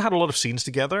 They haven't had a lot of scenes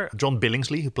together. John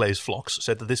Billingsley, who plays Phlox,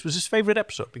 said that this was his favorite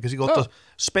episode because he got to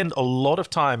spend a lot of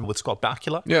time with Scott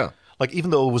Bakula. Yeah. Even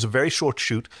though it was a very short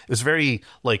shoot, it was very,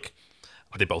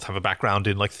 They both have a background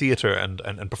in like theatre and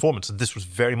performance, and this was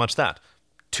very much that.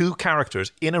 Two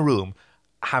characters in a room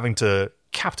having to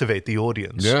captivate the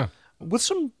audience with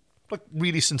some like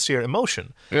really sincere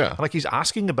emotion. Yeah. Like he's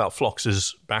asking about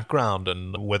Phlox's background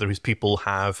and whether his people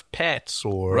have pets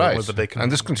or Right. whether they can.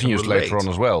 And this continues can relate. later on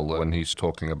as well when he's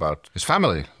talking about his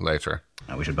family later.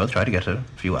 Now, we should both try to get a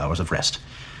few hours of rest.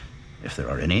 If there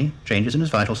are any changes in his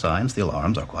vital signs, the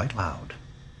alarms are quite loud.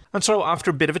 And so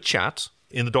after a bit of a chat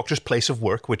in the doctor's place of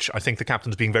work, which I think the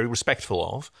captain's being very respectful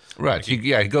of. Right. He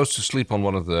goes to sleep on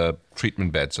one of the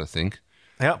treatment beds, I think.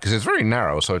 Yeah. Because it's very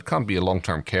narrow, so it can't be a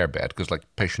long-term care bed, because like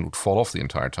patient would fall off the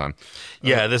entire time.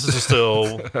 Yeah, this is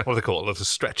still, what do they call it? Like a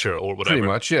stretcher or whatever. Pretty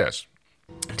much, yes.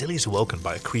 Until he's awoken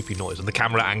by a creepy noise, and the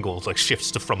camera angle like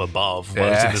shifts to from above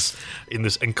while he's in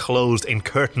this enclosed,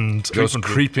 encurtained Goes treatment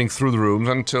room. creeping through the rooms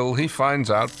until he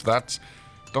finds out that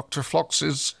Dr. Phlox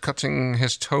is cutting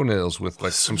his toenails with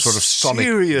like some sort of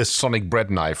sonic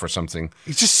bread knife or something.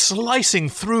 He's just slicing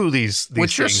through these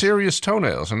Which are things. serious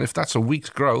toenails, and if that's a week's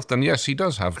growth, then yes, he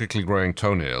does have quickly growing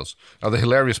toenails. Now, the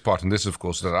hilarious part in this, of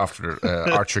course, is that after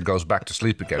Archer goes back to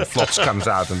sleep again, Phlox comes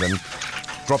out and then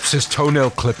drops his toenail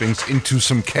clippings into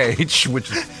some cage,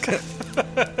 which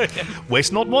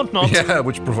waste not, want not. Yeah,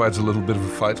 which provides a little bit of a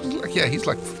fight. He's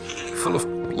like full of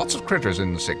lots of critters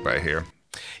in the sickbay here.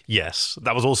 Yes,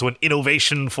 that was also an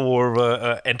innovation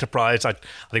for Enterprise. I think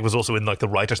it was also in like the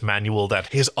writer's manual that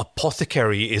his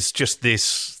apothecary is just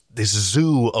this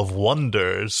zoo of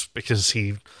wonders because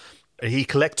he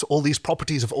collects all these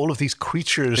properties of all of these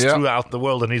creatures throughout the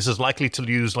world, and he's as likely to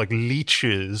use like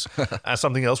leeches as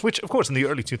something else, which of course in the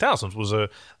early 2000s was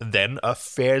then a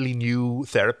fairly new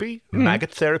therapy, maggot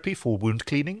therapy for wound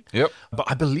cleaning. Yep. But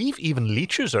I believe even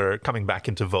leeches are coming back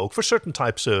into vogue for certain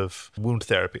types of wound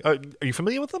therapy. Are you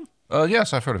familiar with them?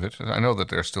 Yes, I've heard of it. I know that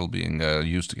they're still being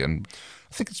used again.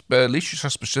 I think it's leeches are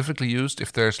specifically used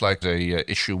if there's like a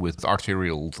issue with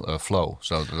arterial flow.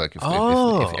 So like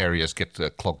if areas get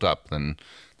clogged up, then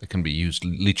they can be used.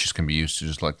 Leeches can be used to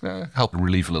just like help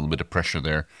relieve a little bit of pressure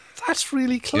there. That's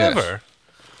really clever.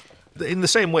 Yes. In the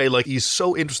same way, like he's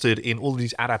so interested in all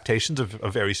these adaptations of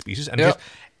various species, and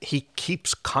he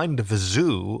keeps kind of a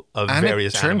zoo of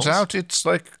various animals. And it turns out it's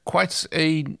like quite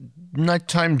a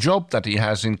nighttime job that he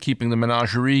has in keeping the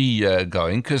menagerie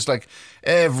going, because like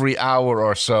every hour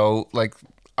or so, like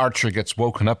Archer gets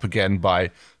woken up again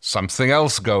by something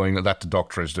else going that the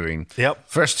doctor is doing. Yep.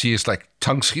 First, he is like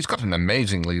he's got an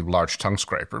amazingly large tongue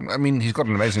scraper. I mean, he's got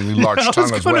an amazingly large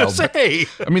tongue as well. Say.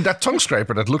 I mean, that tongue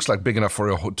scraper that looks like big enough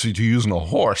for to use on a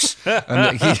horse.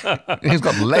 And he's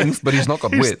got length, but he's not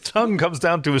got width. His tongue comes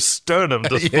down to his sternum.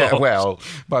 Yeah, well,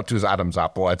 about to his Adam's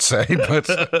apple, I'd say. But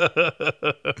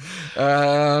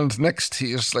and next,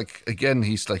 he's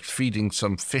like feeding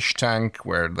some fish tank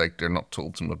where like they're not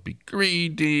told to not be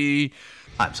greedy.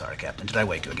 I'm sorry, Captain. Did I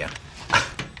wake you again?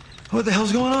 What the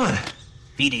hell's going on?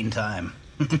 Feeding time.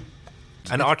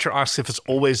 And Archer asks if it's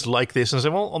always like this, and I say,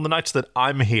 well, on the nights that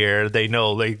I'm here, they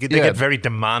know they get very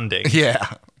demanding.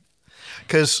 Yeah.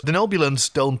 Because the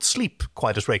Nobulans don't sleep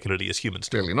quite as regularly as humans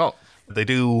do. Clearly not. They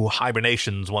do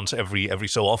hibernations once every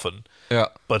so often. Yeah.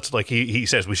 But like he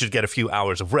says, we should get a few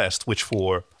hours of rest, which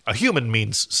for a human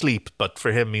means sleep, but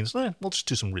for him means, we'll just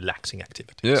do some relaxing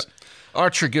activities. Yeah.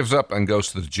 Archer gives up and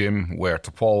goes to the gym where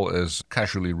T'Pol is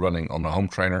casually running on a home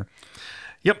trainer.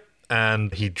 Yep.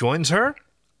 And he joins her.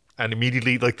 And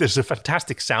immediately, like, there's a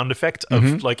fantastic sound effect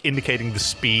of, like, indicating the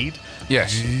speed.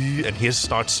 Yes. And his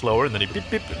starts slower, and then he beep,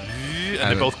 beep,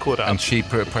 and they both caught up. And she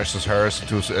presses hers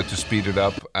to speed it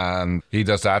up, and he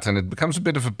does that, and it becomes a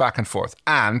bit of a back and forth.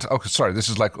 And, this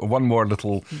is like one more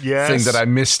little thing that I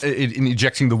missed in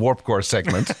ejecting the warp core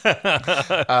segment.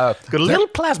 Got a little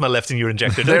plasma left in your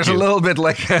injector, There's a little bit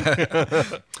like...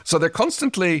 So they're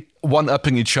constantly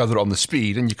one-upping each other on the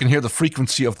speed, and you can hear the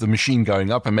frequency of the machine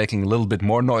going up and making a little bit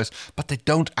more noise, but they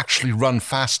don't actually run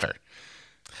faster.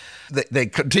 They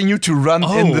continue to run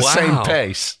in the same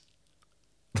pace.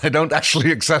 They don't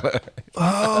actually accelerate.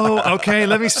 Oh, okay.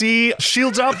 Let me see.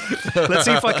 Shields up. Let's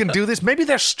see if I can do this. Maybe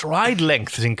their stride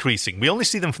length is increasing. We only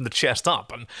see them from the chest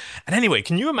up. And anyway,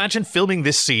 can you imagine filming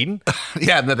this scene?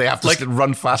 Yeah, and then they have to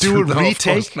run faster. Do a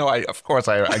retake? Of course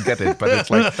I get it. But it's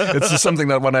like it's just something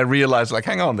that when I realize, like,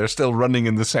 hang on, they're still running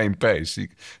in the same pace.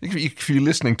 If you're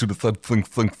listening to the thud, thunk,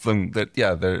 thunk, thunk, that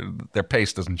their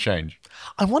pace doesn't change.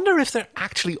 I wonder if they're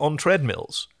actually on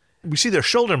treadmills. We see their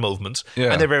shoulder movements,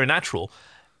 and they're very natural.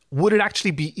 Would it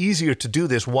actually be easier to do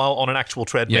this while on an actual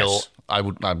treadmill? Yes, I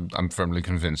would. I'm firmly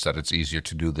convinced that it's easier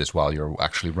to do this while you're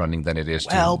actually running than it is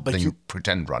you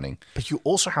pretend running. But you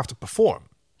also have to perform.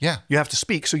 Yeah. You have to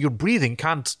speak, so your breathing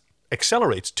can't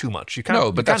accelerates too much. You can't.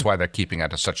 No, but that's why they're keeping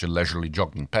at such a leisurely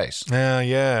jogging pace.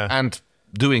 Yeah. And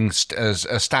doing a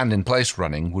stand-in-place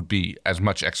running would be as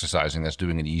much exercising as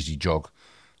doing an easy jog.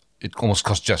 It almost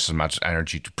costs just as much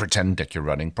energy to pretend that you're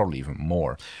running, probably even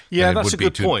more. Yeah, than that's it would a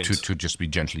good be point. To just be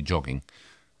gently jogging.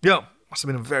 Yeah, must have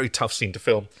been a very tough scene to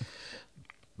film.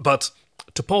 But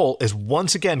T'Pol is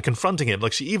once again confronting him.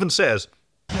 Like, she even says,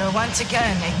 "You're once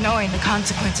again ignoring the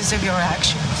consequences of your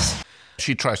actions."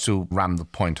 She tries to ram the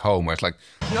point home where it's like,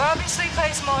 You obviously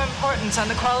place more importance on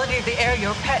the quality of the air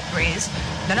your pet breathes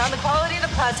than on the quality of the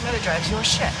plasma that drives your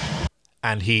ship.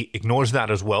 and he ignores that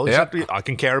as well. Yeah. I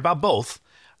can care about both.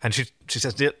 And she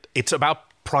says it's about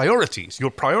priorities.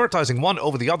 You're prioritizing one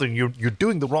over the other, and you're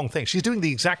doing the wrong thing. She's doing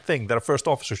the exact thing that a first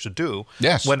officer should do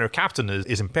when her captain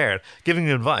is impaired, giving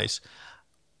him advice.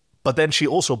 But then she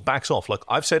also backs off. Like,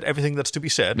 I've said everything that's to be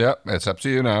said. Yeah, it's up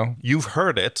to you now. You've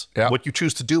heard it. Yeah. What you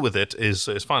choose to do with it is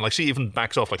fine. Like, she even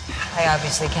backs off. Like, I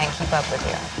obviously can't keep up with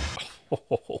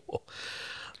you.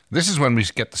 This is when we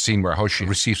get the scene where Hoshi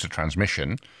receives the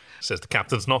transmission. Says the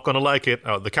captain's not going to like it.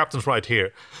 Oh, the captain's right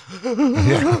here.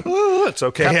 It's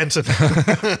okay, Henson.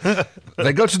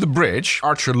 They go to the bridge.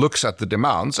 Archer looks at the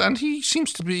demands, and he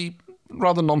seems to be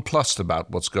rather nonplussed about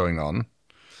what's going on.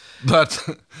 But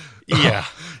yeah,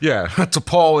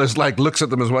 T'Pol is like looks at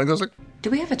them as well and goes like,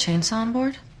 Do we have a chainsaw on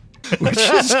board? which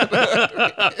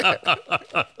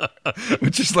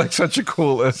is like such a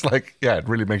cool. It's like, yeah, it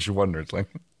really makes you wonder. It's like,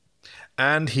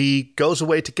 and he goes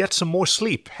away to get some more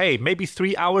sleep. Hey, maybe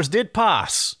 3 hours did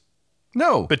pass.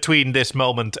 No, between this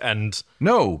moment and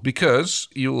no, because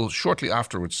you will shortly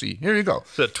afterwards see. Here you go.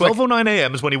 So 12:09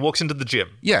 a.m. is when he walks into the gym.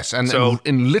 Yes, and so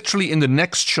literally in the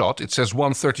next shot, it says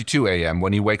 1:32 a.m.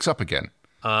 when he wakes up again.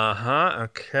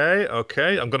 Okay.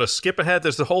 I'm going to skip ahead.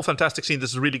 There's the whole fantastic scene.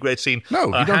 This is a really great scene. No,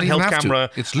 you don't even have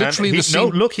camera. to. It's literally the No, scene.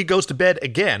 look, he goes to bed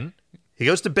again. He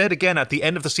goes to bed again at the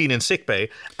end of the scene in sickbay,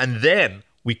 and then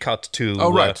we cut to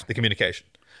the communication.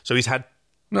 So he's had...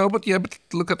 No, but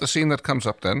look at the scene that comes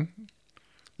up then.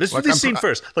 This scene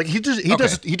first. Like he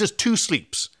does two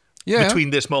sleeps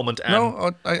between this moment and...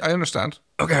 No, I understand.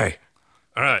 Okay.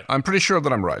 All right. I'm pretty sure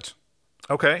that I'm right.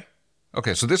 Okay.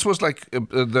 Okay, so this was like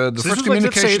the first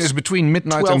communication is between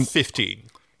midnight and 12:15.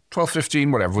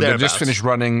 12:15, whatever. They just finished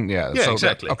running. Yeah, so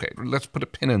exactly. Okay, let's put a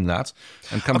pin in that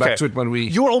and come back to it when we...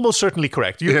 You're almost certainly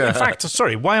correct. In fact,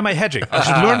 sorry, why am I hedging? I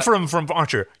should learn from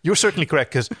Archer. You're certainly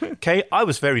correct because, Kay, I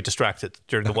was very distracted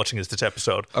during the watching this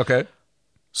episode. Okay.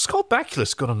 Scott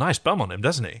Bakula's got a nice bum on him,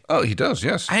 doesn't he? Oh, he does,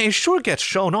 yes. And he sure gets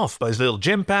shown off by his little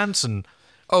gym pants and...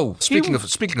 Oh, speaking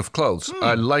of clothes,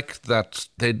 I like that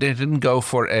they didn't go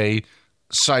for a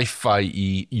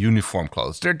sci-fi-y uniform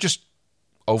clothes. They're just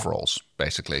overalls,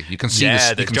 basically. You can see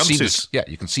jumpsuits.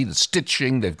 You can see the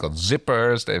stitching. They've got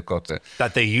zippers. They've got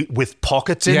that they use with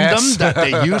pockets in them that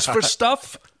they use for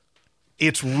stuff.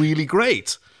 It's really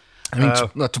great. I mean,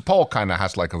 T'Pol kind of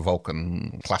has like a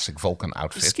classic Vulcan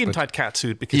outfit. Skin-tight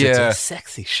catsuit because it's a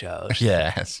sexy show.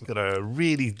 Yes. Gotta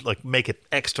really make it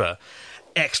extra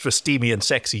steamy and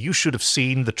sexy. You should have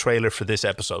seen the trailer for this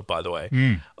episode, by the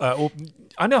way.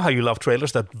 I know how you love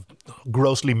trailers that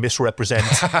grossly misrepresent.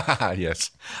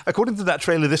 Yes. According to that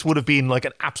trailer, this would have been like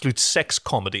an absolute sex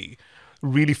comedy,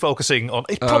 really focusing on...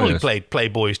 It probably played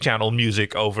Playboy's channel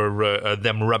music over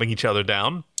them rubbing each other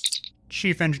down.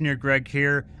 Chief Engineer Greg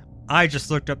here. I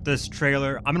just looked up this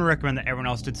trailer. I'm going to recommend that everyone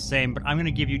else do the same, but I'm going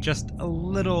to give you just a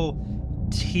little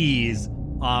tease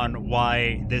on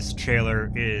why this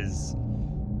trailer is...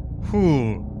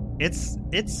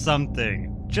 It's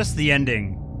something. Just the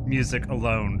ending music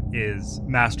alone is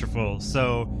masterful.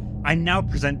 So I now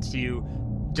present to you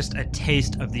just a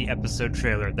taste of the episode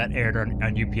trailer that aired on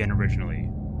UPN originally.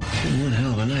 One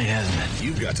hell of a night, hasn't it?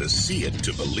 You've got to see it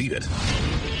to believe it.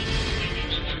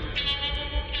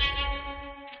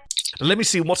 Let me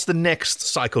see, what's the next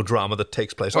psychodrama that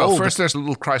takes place? Well, first there's a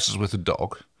little crisis with the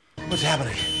dog. What's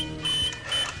happening?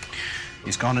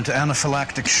 He's gone into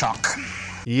anaphylactic shock.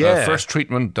 Yeah. First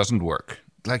treatment doesn't work.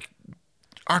 Like,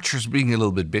 Archer's being a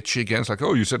little bit bitchy again. It's like,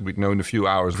 oh, you said we'd know in a few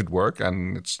hours if it'd work.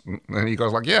 And he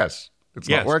goes like, yes, it's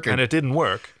not working. And it didn't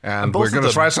work. And we're going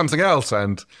to try something else.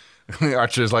 And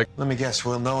Archer's like... Let me guess,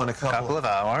 we'll know in a couple of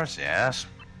hours, yes.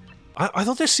 I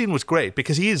thought this scene was great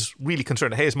because he is really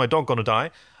concerned. Hey, is my dog going to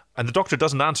die? And the doctor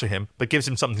doesn't answer him, but gives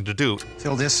him something to do.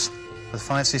 Fill this with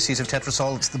 5 cc's of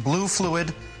Tetrasol. It's the blue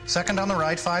fluid. Second on the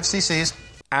right, 5 cc's.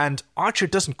 And Archer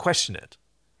doesn't question it.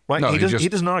 Right? No, he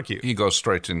doesn't argue. He goes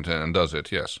straight into and does it,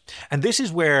 yes. And this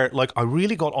is where, I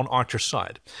really got on Archer's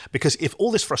side. Because if all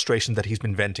this frustration that he's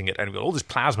been venting at, and all this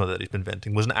plasma that he's been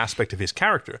venting was an aspect of his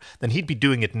character, then he'd be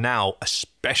doing it now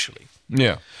especially.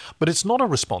 Yeah. But it's not a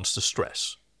response to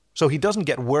stress. So he doesn't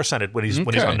get worse at it when he's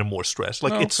under more stress.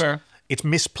 Like it's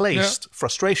misplaced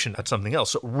frustration at something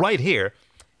else. So right here,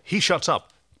 he shuts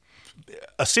up,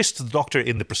 assists the doctor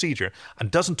in the procedure, and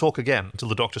doesn't talk again until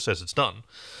the doctor says it's done.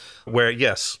 Where,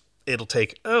 yes, it'll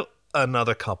take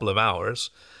another couple of hours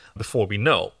before we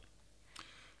know.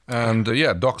 And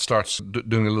Doc starts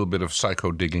doing a little bit of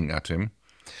psycho digging at him,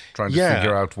 trying to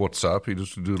figure out what's up. He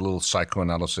just do a little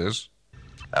psychoanalysis.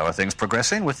 How are things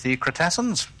progressing with the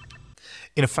Cretaceans?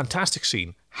 In a fantastic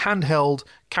scene, handheld,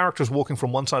 characters walking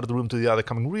from one side of the room to the other,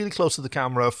 coming really close to the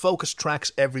camera, focus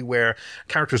tracks everywhere,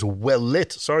 characters are well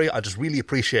lit. I just really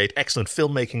appreciate excellent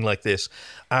filmmaking like this.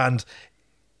 And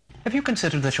have you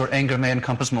considered that your anger may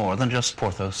encompass more than just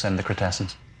Porthos and the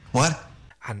Cretaceans? What?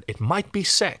 And it might be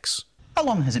sex. How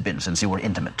long has it been since you were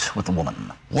intimate with a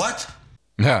woman? What?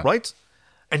 Yeah. Right?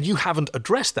 And you haven't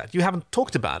addressed that. You haven't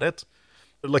talked about it.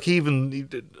 Like even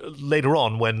later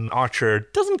on when Archer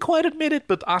doesn't quite admit it,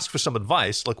 but asks for some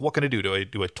advice, like what can I do?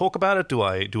 Do I talk about it? Do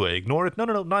I ignore it? No,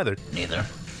 neither. Neither.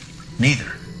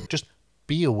 Just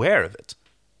be aware of it.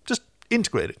 Just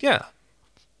integrate it. Yeah.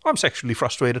 I'm a sexually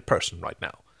frustrated person right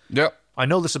now. Yep. I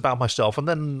know this about myself, and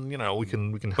then, we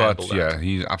can handle that. But yeah,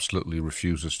 he absolutely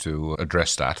refuses to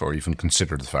address that or even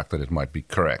consider the fact that it might be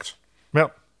correct.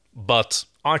 Yep. But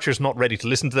Archer's not ready to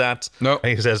listen to that. No.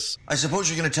 And he says, I suppose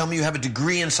you're going to tell me you have a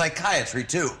degree in psychiatry,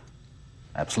 too.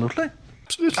 Absolutely.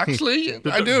 Actually,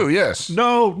 I do, yes.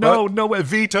 No,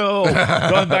 veto.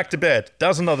 Going back to bed.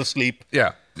 Does another sleep.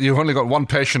 Yeah. You've only got one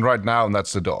patient right now, and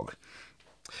that's the dog.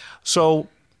 So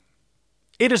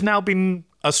it has now been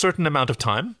a certain amount of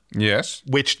time. Yes.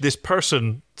 Which this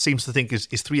person seems to think is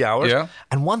 3 hours. Yeah.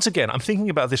 And once again, I'm thinking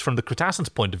about this from the Cretaceans'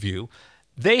 point of view.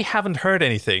 They haven't heard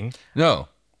anything. No.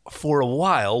 For a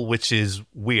while, which is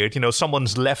weird.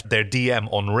 Someone's left their DM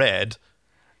on red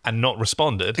and not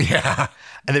responded. Yeah.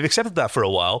 And they've accepted that for a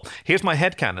while. Here's my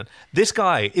headcanon. This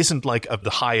guy isn't like the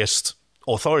highest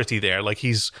authority there. Like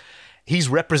he's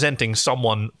representing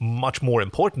someone much more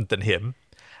important than him.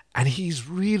 And he's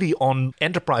really on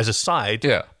Enterprise's side,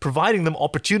 providing them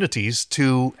opportunities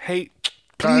to, hey,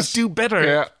 please do better.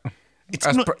 Yeah.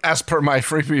 As per my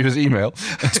previous email.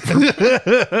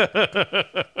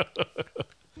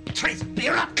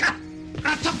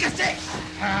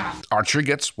 Archer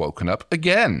gets woken up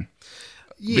again.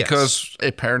 Yes. Because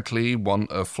apparently one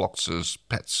of Phlox's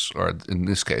pets, or in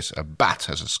this case, a bat,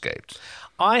 has escaped.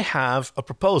 I have a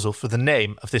proposal for the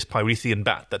name of this Pyrethian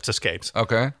bat that's escaped.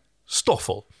 Okay.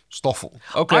 Stoffel.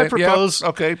 Okay. I propose. Yeah.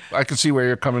 Okay. I can see where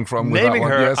you're coming from. Naming with that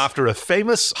one. her after a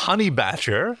famous honey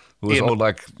badger. Who is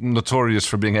notorious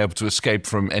for being able to escape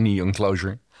from any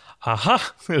enclosure.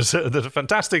 There's a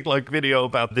fantastic video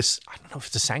about this. I don't know if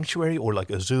it's a sanctuary or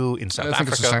a zoo in South Africa. I think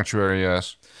it's a sanctuary,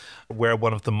 yes. Where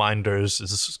one of the minders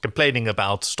is complaining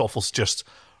about Stoffel's just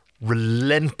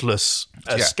relentless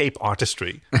escape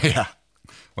artistry. Yeah.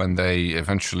 When they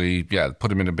eventually,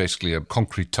 put him in basically a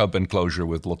concrete tub enclosure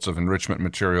with lots of enrichment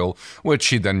material, which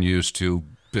he then used to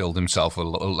build himself a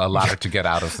ladder to get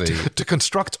out of the... to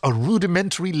construct a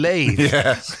rudimentary lathe.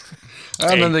 Yes.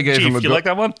 And then they gave him a... You like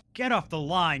that one? Get off the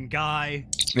line, guy.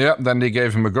 Yeah, then they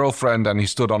gave him a girlfriend and he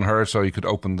stood on her so he could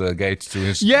open the gates to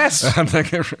his... Yes!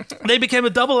 They became a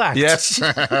double act. Yes.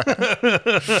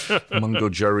 Mungo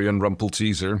Jerry and Rumpel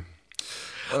Teaser.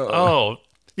 Oh,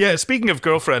 yeah, speaking of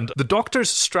girlfriend, the doctor's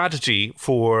strategy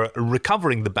for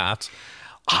recovering the bat,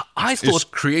 I thought... is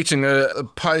creating a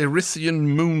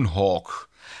Pyrethian moonhawk.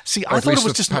 See, I thought it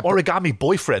was just an origami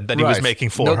boyfriend that he was making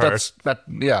for her.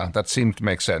 That seemed to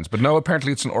make sense. But no,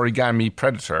 apparently it's an origami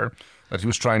predator that he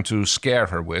was trying to scare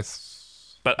her with.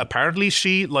 But apparently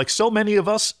she, like so many of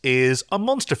us, is a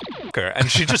monster f***er, and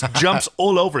she just jumps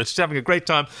all over it. She's having a great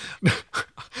time.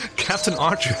 Captain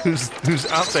Archer, who's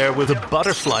out there with a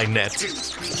butterfly net,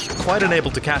 quite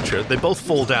unable to catch her. They both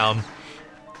fall down.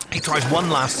 He tries one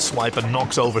last swipe and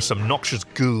knocks over some noxious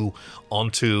goo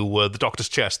onto the doctor's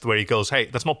chest, where he goes, hey,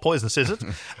 that's not poisonous, is it?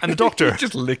 And the doctor... he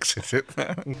just licks at it.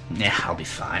 Yeah, I'll be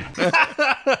fine.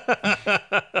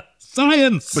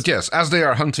 Science! But yes, as they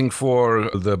are hunting for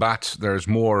the bat, there's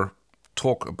more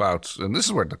talk about... And this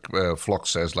is where the Phlox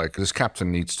says, this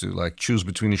captain needs to, choose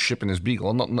between his ship and his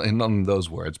beagle. Not in those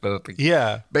words, but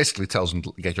basically tells him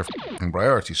to get your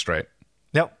priorities straight.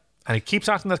 Yep. And he keeps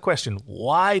asking that question,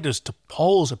 why does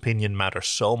T'Pol's opinion matter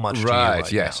so much to you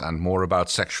right yes, now? And more about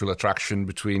sexual attraction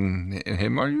between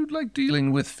him. Are you,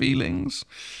 dealing with feelings?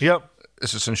 Yep.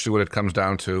 It's essentially what it comes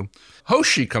down to.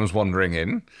 Hoshi comes wandering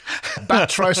in. Bat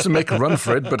tries to make a run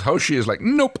for it, but Hoshi is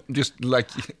nope. Just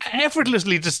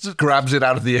effortlessly just grabs it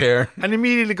out of the air. And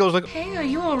immediately goes hey, are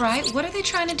you all right? What are they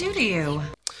trying to do to you?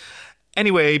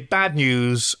 Anyway, bad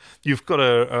news. You've got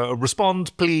to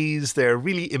respond, please. They're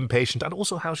really impatient. And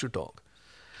also, how's your dog?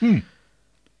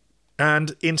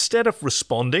 And instead of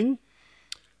responding...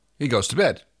 he goes to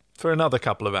bed. For another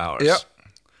couple of hours. Yep.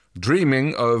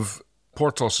 Dreaming of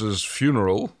Porthos's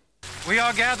funeral. We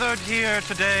are gathered here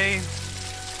today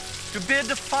to bid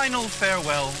a final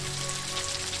farewell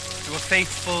to a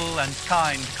faithful and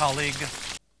kind colleague.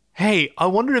 Hey, I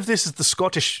wonder if this is the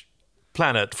Scottish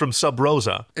planet from Sub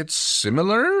Rosa. It's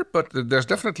similar, but there's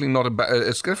definitely not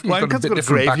it's definitely Well, got a it's bit got a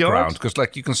different graveyard. background because,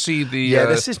 like, you can see the. Yeah,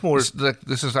 this is more.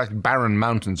 This is like barren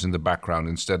mountains in the background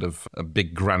instead of a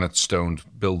big granite stoned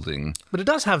building. But it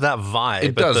does have that vibe.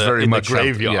 It does very much the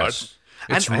graveyard. yes.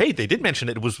 And hey, they did mention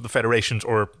it was the Federation's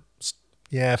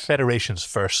Federation's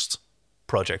first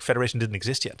project. Federation didn't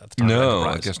exist yet at the time. No, of I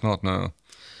Enterprise. guess not. No.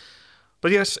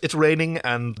 But yes, it's raining,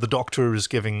 and the Doctor is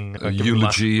giving A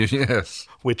eulogy. Yes.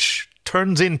 which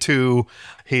turns into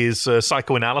his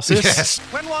psychoanalysis. Yes.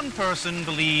 When one person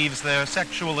believes their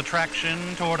sexual attraction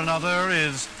toward another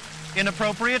is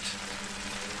inappropriate,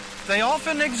 they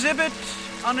often exhibit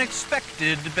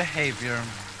unexpected behavior.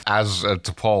 As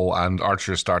T'Pol and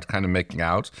Archer start kind of making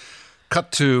out,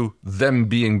 cut to them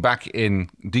being back in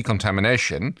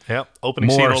decontamination. Yeah, opening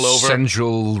more scene all over.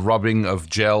 sensual rubbing of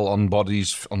gel on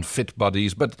bodies, on fit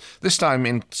bodies. But this time,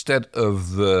 instead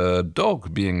of the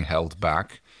dog being held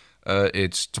back,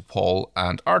 it's T'Pol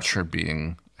and Archer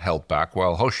being held back,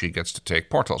 while Hoshi gets to take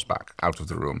Porthos back out of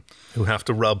the room. Who have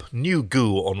to rub new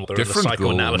goo on their Different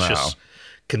psychoanalysis. goo now.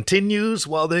 Continues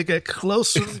while they get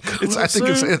closer and closer. I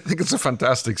think it's a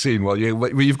fantastic scene. While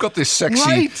you've got this sexy,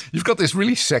 Right. you've got this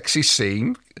really sexy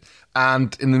scene,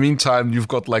 and in the meantime, you've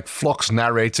got like Phlox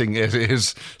narrating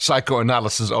his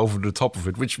psychoanalysis over the top of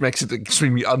it, which makes it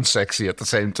extremely unsexy at the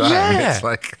same time. Yeah. It's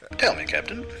like, Tell me,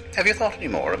 Captain, have you thought any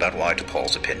more about why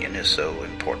T'Pol's opinion is so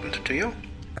important to you?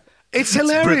 It's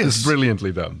hilarious. it's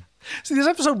brilliantly done. See, this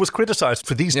episode was criticized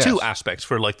for these Yes. two aspects,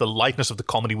 for like the lightness of the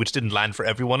comedy, which didn't land for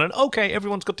everyone, and okay,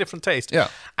 everyone's got different taste. Yeah.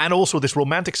 And also this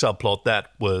romantic subplot that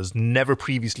was never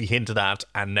previously hinted at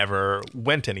and never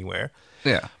went anywhere.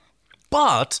 Yeah.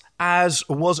 But as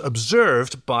was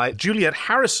observed by Juliet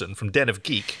Harrison from Den of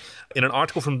Geek in an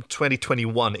article from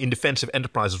 2021 in defense of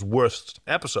Enterprise's worst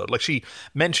episode, like she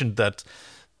mentioned that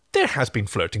there has been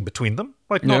flirting between them,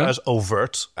 like not Yeah. as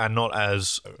overt and not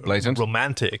as Blatant.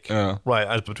 romantic, Yeah. right,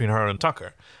 as between her and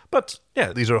Tucker. But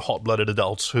yeah, these are hot-blooded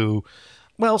adults who,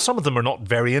 well, some of them are not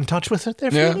very in touch with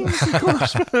their Yeah. feelings, of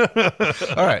course.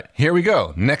 All right, here we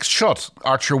go. Next shot.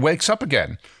 Archer wakes up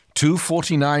again.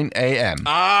 2:49 a.m.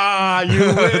 Ah, you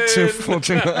win!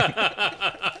 2:49.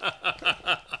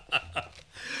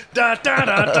 Da da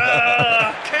da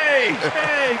da! Kay!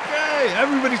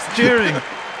 Everybody's cheering.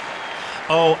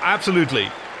 Oh, absolutely.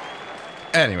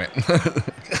 Anyway.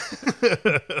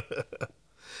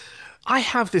 I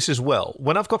have this as well.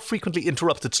 When I've got frequently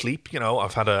interrupted sleep,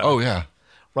 I've had a... Oh, yeah.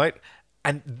 Right?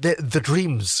 And the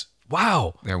dreams,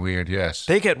 wow. They're weird, yes.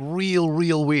 They get real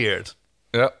weird.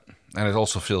 Yeah. And it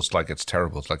also feels like it's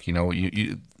terrible. It's like,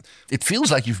 it feels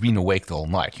like you've been awake the whole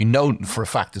night. You know for a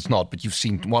fact it's not, but you've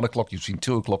seen 1 o'clock, you've seen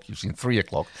 2 o'clock, you've seen 3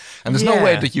 o'clock. And there's no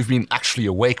way that you've been actually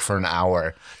awake for an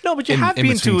hour. No, but you have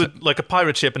been to a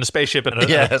pirate ship and a spaceship and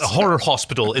a horror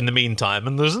hospital in the meantime.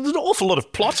 And there's an awful lot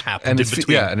of plot happened in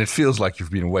between. Yeah, and it feels like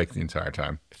you've been awake the entire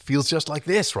time. It feels just like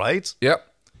this, right? Yep.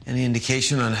 Any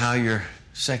indication on how your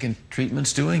second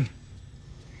treatment's doing?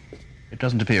 It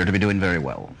doesn't appear to be doing very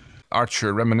well.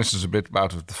 Archer reminisces a bit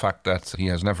about the fact that he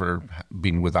has never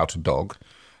been without a dog.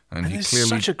 And he it's clearly,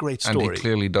 such a great And story. he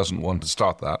clearly doesn't want to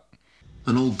start that.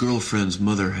 An old girlfriend's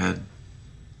mother had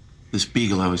this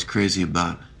beagle I was crazy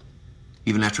about.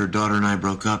 Even after her daughter and I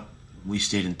broke up, we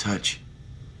stayed in touch.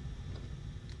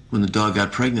 When the dog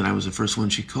got pregnant, I was the first one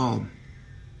she called.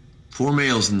 4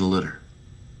 males in the litter.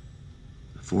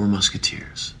 The 4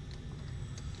 musketeers.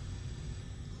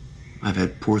 I've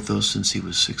had Porthos since he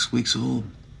was 6 weeks old.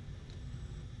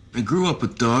 I grew up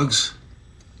with dogs.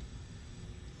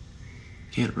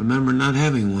 Can't remember not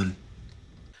having one.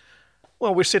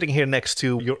 Well, we're sitting here next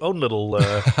to your own little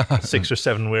 6 or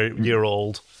 7 year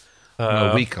old.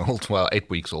 A week old. Well, 8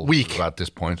 weeks old. Week. At this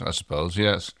point, I suppose,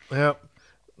 yes. Yeah.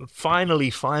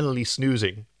 Finally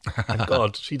snoozing. And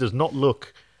God, she does not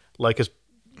look like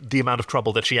the amount of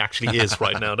trouble that she actually is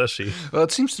right now, does she? Well,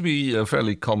 it seems to be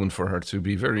fairly common for her to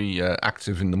be very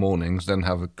active in the mornings, then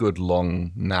have a good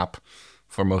long nap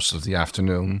for most of the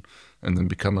afternoon, and then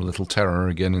become a little terror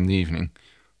again in the evening.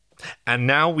 And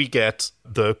now we get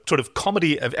the sort of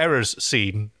comedy of errors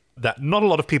scene that not a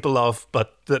lot of people love,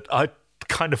 but that I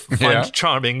kind of find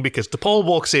charming, because T'Pol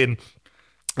walks in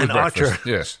and With breakfast, Archer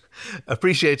yes.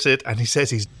 appreciates it, and he says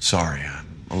he's Sorry,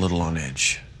 a little on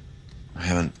edge. I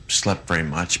haven't slept very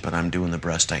much, but I'm doing the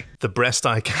best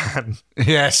I can.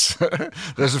 Yes.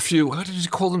 There's a few, what did you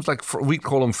call them? We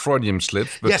call them Freudian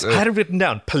slips. But, yes, I had it written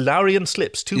down. Polarian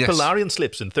slips. Two Yes. Polarian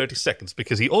slips in 30 seconds.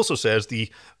 Because he also says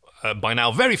the, by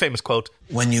now, very famous quote.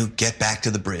 When you get back to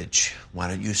the bridge, why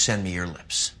don't you send me your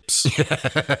lips?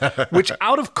 Which,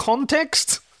 out of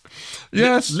context...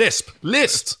 Yes.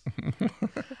 List.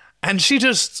 And she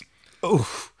just...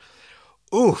 Oof,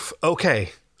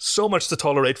 okay. So much to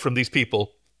tolerate from these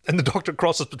people. And the doctor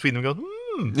crosses between them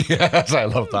and goes, Yes, I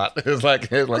love that. It's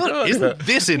like oh, isn't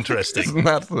this interesting? Isn't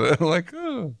that like,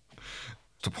 oh.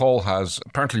 So Paul has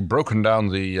apparently broken down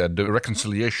the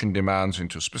reconciliation demands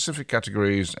into specific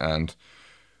categories and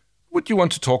would you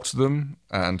want to talk to them?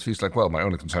 And he's like, well, my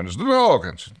only concern is the dog.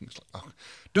 And he's like, oh,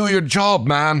 do your job,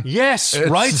 man. Yes,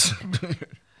 right?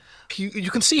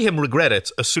 You can see him regret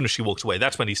it as soon as she walks away.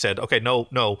 That's when he said, okay, no,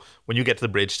 when you get to the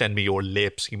bridge, send me your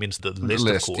lips. He means the list,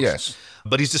 of course. Yes.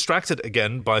 But he's distracted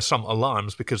again by some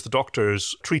alarms because the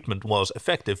doctor's treatment was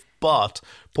effective, but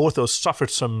Porthos suffered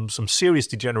some serious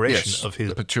degeneration of his...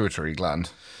 the pituitary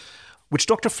gland. Which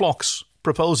Dr. Phlox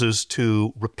proposes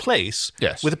to replace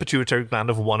with a pituitary gland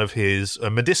of one of his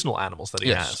medicinal animals that he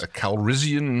has. A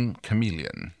Calrissian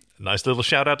chameleon. Nice little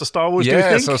shout out to Star Wars, do you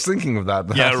think? Yes, I was thinking of that.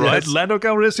 Yeah, right. Yes. Lando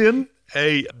Calrissian.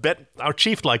 Hey, bet our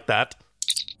chief liked that.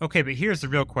 Okay, but here's the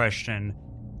real question.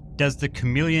 Does the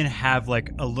chameleon have,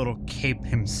 a little cape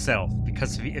himself?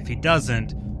 Because if he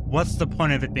doesn't, what's the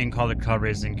point of it being called a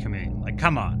Calrissian chameleon?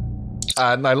 Come on.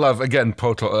 And I love, again,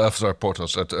 Porthos.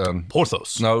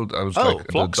 Porthos. No, I was Phlox.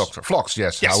 the doctor. Phlox,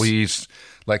 yes. How he's,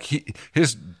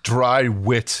 his dry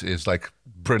wit is,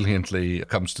 brilliantly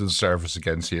comes to the surface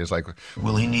again. He is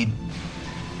Will he need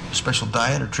a special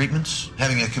diet or treatments,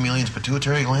 having a chameleon's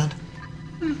pituitary gland?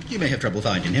 You may have trouble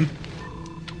finding him.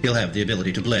 He'll have the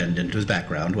ability to blend into his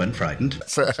background when frightened.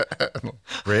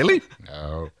 Really?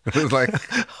 No. It's like...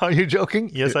 Are you joking?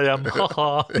 Yes, I am.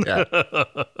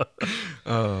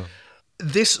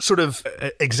 This sort of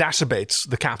exacerbates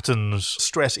the captain's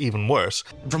stress even worse.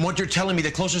 From what you're telling me,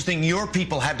 the closest thing your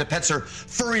people have to pets are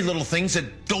furry little things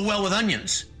that go well with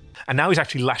onions. And now he's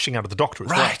actually lashing out at the doctor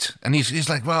as well. Right. And he's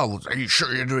like, well, are you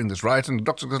sure you're doing this right? And the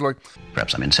doctor goes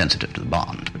Perhaps I'm insensitive to the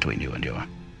bond between you and your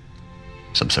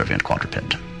subservient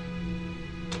quadruped.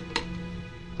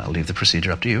 I'll leave the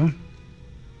procedure up to you.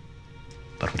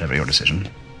 But whatever your decision,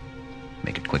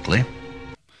 make it quickly.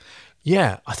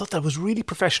 Yeah, I thought that was really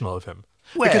professional of him.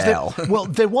 Well,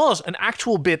 there was an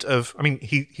actual bit of... I mean,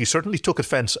 he certainly took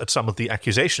offense at some of the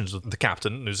accusations of the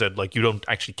captain, who said, you don't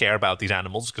actually care about these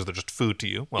animals because they're just food to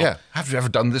you. Well, yeah, have you ever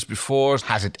done this before?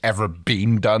 Has it ever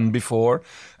been done before?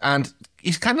 And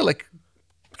he's kind of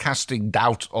casting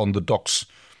doubt on the doc's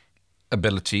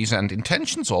abilities and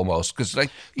intentions almost, because the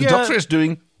doctor is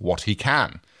doing what he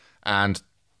can. And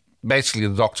basically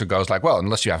the doctor goes well,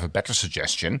 unless you have a better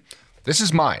suggestion, this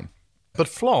is mine. But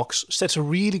Phlox sets a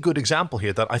really good example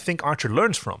here that I think Archer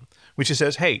learns from, which is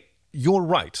says, hey, you're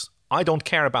right. I don't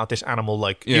care about this animal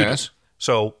like you do.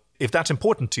 So if that's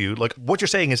important to you, what you're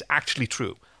saying is actually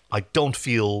true. I don't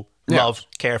feel love,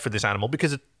 care for this animal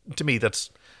because to me that's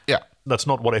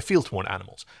not what I feel toward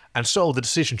animals. And so the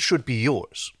decision should be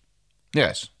yours.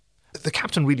 Yes. The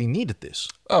captain really needed this.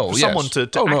 For someone to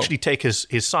actually take his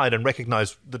side and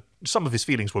recognize that some of his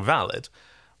feelings were valid.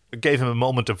 It gave him a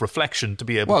moment of reflection to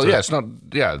be able to... Well, it's not...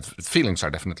 Yeah, feelings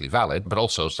are definitely valid, but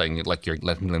also saying you're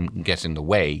letting them get in the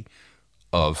way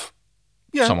of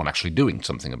someone actually doing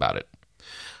something about it.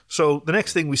 So the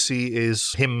next thing we see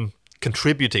is him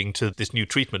contributing to this new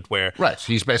treatment where... Right,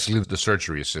 he's basically the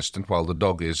surgery assistant while the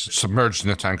dog is submerged in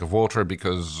a tank of water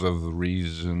because of the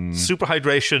reason...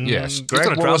 Superhydration. Yes.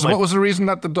 Greg, what was the reason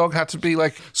that the dog had to be,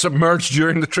 submerged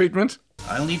during the treatment?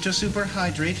 I'll need to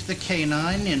superhydrate the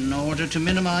canine in order to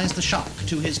minimize the shock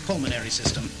to his pulmonary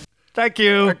system. Thank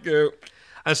you. Thank you.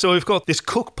 And so we've got this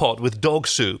cook pot with dog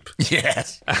soup.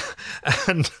 Yes.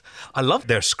 And I love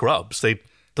their scrubs.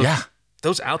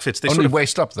 Those outfits. They only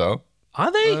waist up, though.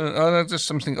 Are they? No, just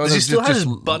something... Does he still have his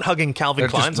butt-hugging Calvin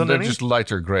Kleins underneath? They're just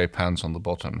lighter grey pants on the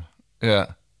bottom.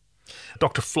 Yeah.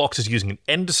 Dr. Phlox is using an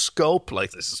endoscope.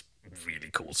 This is really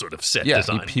cool sort of set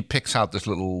design. Yeah, he picks out this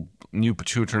little new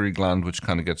pituitary gland which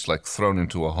kind of gets thrown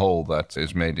into a hole that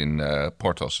is made in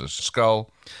Porthos's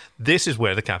skull. This is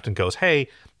where the captain goes, hey,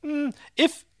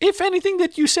 if anything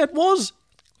that you said was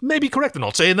maybe correct, I'm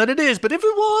not saying that it is, but if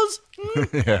it was...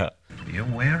 Yeah. Be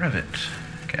aware of it,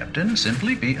 Captain.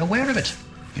 Simply be aware of it.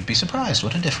 You'd be surprised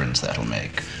what a difference that'll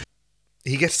make.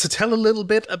 He gets to tell a little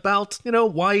bit about,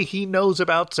 why he knows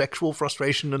about sexual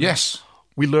frustration. And yes.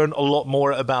 We learn a lot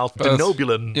more about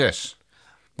denobulin. Yes.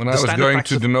 When I was going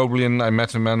to Denoblian, I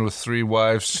met a man with 3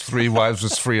 wives, 3 wives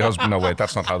with 3 husbands. No, wait,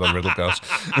 that's not how the riddle goes.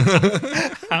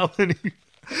 How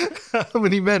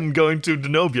many men going to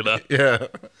Denobula? Yeah.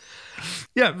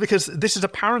 Yeah, because this is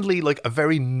apparently like a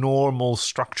very normal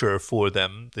structure for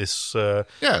them. This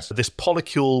this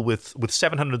polycule with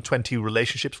 720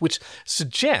 relationships, which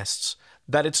suggests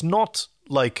that it's not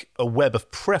like a web of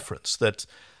preference, that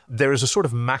there is a sort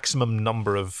of maximum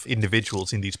number of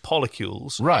individuals in these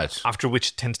polycules, right? After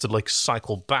which it tends to like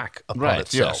cycle back upon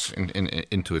itself. Yes,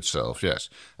 into itself, yes.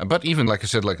 But even like I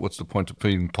said, like what's the point of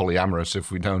being polyamorous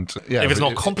if we don't? Yeah, if it's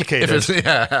not complicated.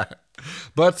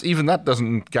 But even that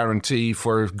doesn't guarantee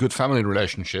for good family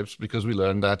relationships, because we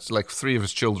learned that like 3 of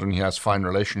his children he has fine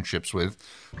relationships with.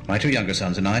 My 2 younger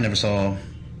sons and I never saw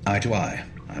eye to eye.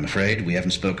 I'm afraid we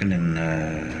haven't spoken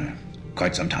in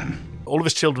quite some time. All of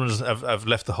his children have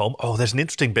left the home. Oh, there's an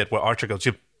interesting bit where Archer goes,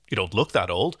 you don't look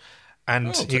that old.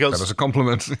 And he goes... That as a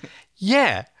compliment.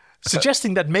 Yeah,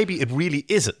 suggesting that maybe it really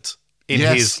isn't in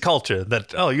his culture,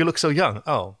 that, oh, you look so young.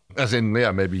 Oh. As in,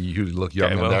 yeah, maybe you look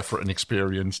young and therefore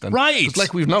inexperienced. And right. It's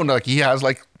like we've known, like he has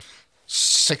like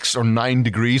 6 or 9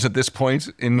 degrees at this point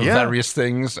in various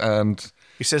things. And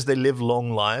he says they live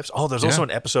long lives. Oh, there's also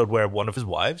an episode where one of his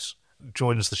wives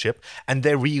joins the ship and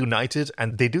they're reunited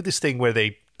and they do this thing where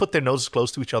they put their noses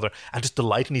close to each other and just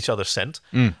delight in each other's scent.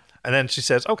 And then she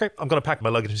says, okay, I'm going to pack my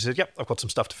luggage. And she says, yep, I've got some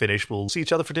stuff to finish. We'll see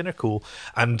each other for dinner. Cool.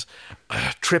 And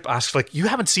Trip asks, like, you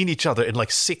haven't seen each other in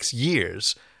like 6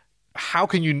 years. How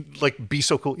can you like be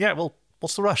so cool? Yeah, well,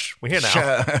 what's the rush? We're here now.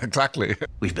 Yeah, exactly.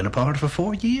 We've been apart for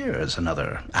 4 years.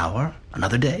 Another hour,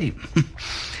 another day.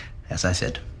 As I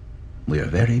said, we are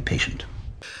very patient.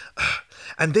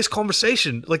 And this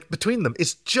conversation, like between them,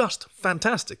 is just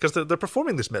fantastic because they're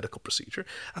performing this medical procedure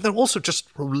and they're also just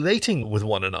relating with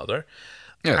one another.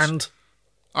 Yes. And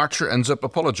Archer ends up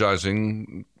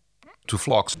apologizing to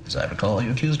Phlox. As I recall, you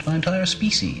accused my entire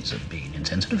species of being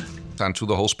insensitive. And to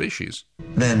the whole species.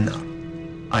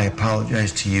 Then I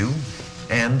apologize to you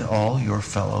and all your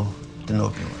fellow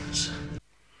Denobulans.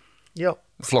 Yep.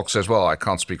 Phlox says, well, I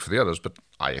can't speak for the others, but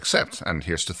I accept. And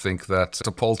here's to think that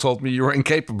Paul told me you were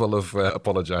incapable of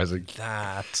apologizing.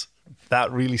 That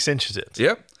really cinches it.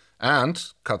 Yep. And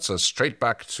cuts us straight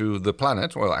back to the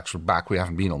planet. Well, actually back, we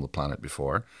haven't been on the planet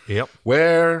before. Yep.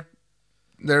 Where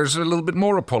there's a little bit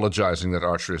more apologizing that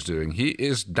Archer is doing. He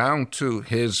is down to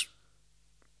his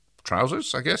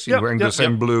trousers, I guess. He's wearing the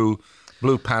same blue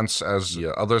pants as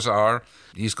the others are.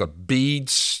 He's got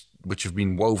beads which have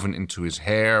been woven into his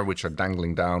hair, which are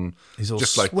dangling down, he's all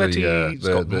just sweaty. Like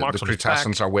the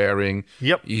Cretaceans are wearing.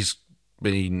 Yep. He's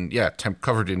been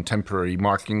covered in temporary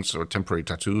markings or temporary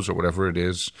tattoos or whatever it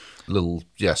is, little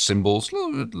symbols, a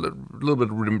little bit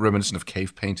reminiscent of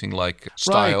cave painting like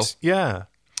style. Right. Yeah.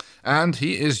 And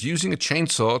he is using a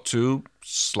chainsaw to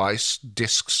slice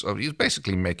discs of. He's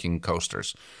basically making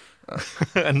coasters.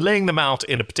 And laying them out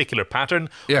in a particular pattern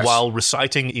while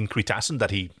reciting in Cretacean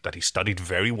that he studied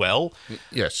very well.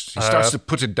 Yes, he starts to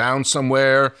put it down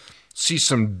somewhere, sees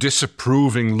some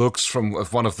disapproving looks from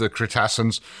one of the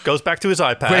Cretaceans. Goes back to his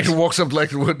iPad. Waiter walks up like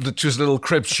to his little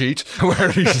crib sheet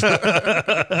where he's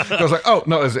goes like, oh,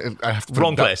 no, I have to put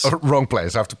wrong place. Wrong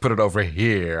place. I have to put it over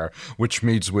here, which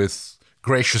means with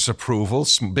gracious approval,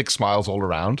 big smiles all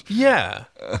around. Yeah,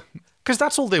 because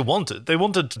that's all they wanted. They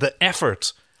wanted the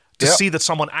effort to see that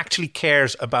someone actually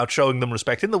cares about showing them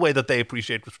respect in the way that they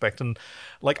appreciate respect. And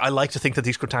like, I like to think that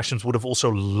these Cretaceans would have also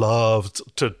loved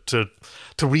to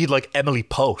read like Emily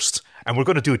Post, and we're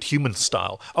going to do it human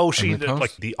style. Oh, she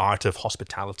like the art of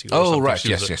hospitality. Or something. Right,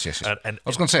 yes. And I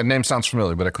was going to say the name sounds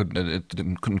familiar, but I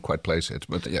couldn't quite place it.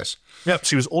 But yes, yeah,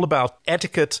 she was all about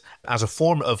etiquette as a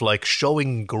form of like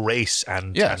showing grace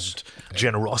and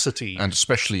generosity, and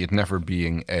especially it never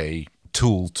being a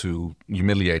tool to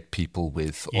humiliate people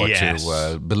with or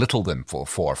to belittle them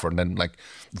for. And then like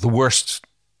the worst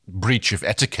breach of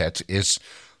etiquette is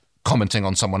commenting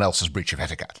on someone else's breach of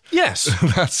etiquette. Yes.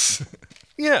 That's...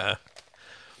 Yeah.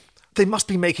 They must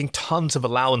be making tons of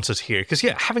allowances here because,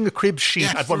 having a crib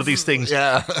sheet at one of these things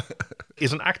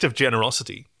is an act of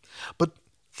generosity. But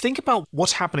think about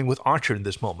what's happening with Archer in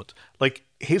this moment. Like,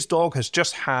 his dog has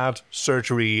just had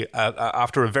surgery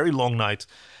after a very long night.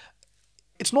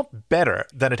 It's not better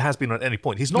than it has been at any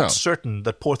point. He's not certain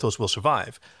that Porthos will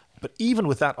survive. But even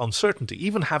with that uncertainty,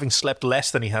 even having slept less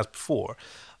than he has before,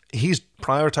 he's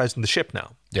prioritizing the ship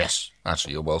now. Yes,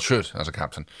 actually, you well should as a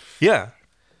captain. Yeah.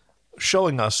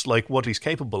 Showing us like what he's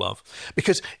capable of.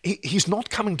 Because he's not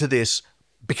coming to this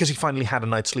because he finally had a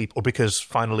night's sleep or because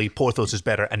finally Porthos is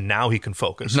better and now he can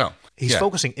focus. No. He's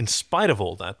focusing in spite of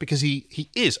all that because he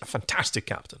is a fantastic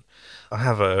captain. I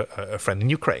have a friend in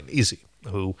Ukraine, Izzy,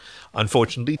 who,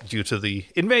 unfortunately, due to the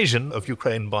invasion of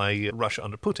Ukraine by Russia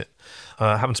under Putin,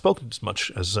 haven't spoken as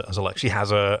much as I like. She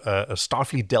has a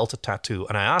Starfleet Delta tattoo,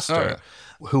 and I asked her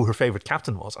who her favorite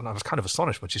captain was, and I was kind of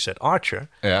astonished when she said Archer.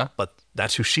 Yeah. But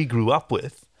that's who she grew up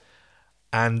with.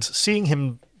 And seeing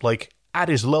him, like, at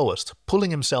his lowest,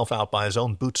 pulling himself out by his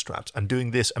own bootstraps and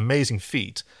doing this amazing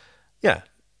feat, yeah,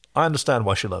 I understand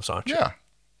why she loves Archer. Yeah.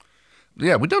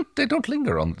 Yeah, they don't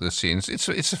linger on the scenes. It's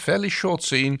a fairly short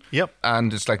scene. Yep.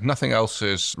 And it's like nothing else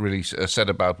is really said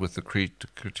about with the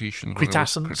Cretaceans.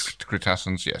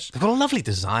 Cretaceans, yes. They've got a lovely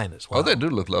design as well. Oh, they do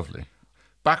look lovely.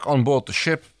 Back on board the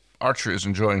ship, Archer is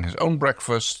enjoying his own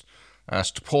breakfast as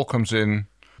T'Pol comes in.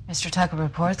 Mr. Tucker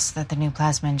reports that the new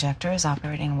plasma injector is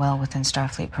operating well within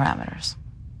Starfleet parameters.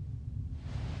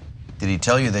 Did he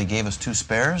tell you they gave us 2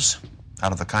 spares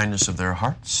out of the kindness of their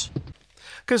hearts?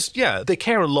 Because, yeah, they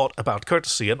care a lot about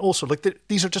courtesy, and also, like,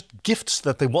 these are just gifts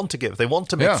that they want to give. They want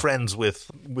to make friends with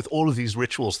all of these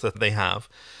rituals that they have.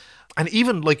 And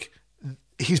even, like,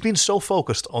 he's been so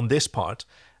focused on this part,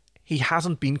 he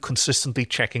hasn't been consistently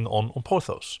checking on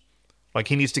Porthos. Like,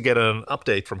 he needs to get an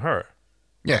update from her.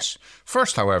 Yes.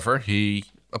 First, however, he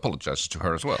apologizes to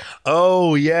her as well.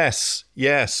 Oh, yes.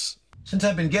 Yes. Since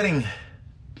I've been getting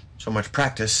so much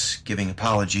practice giving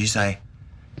apologies, I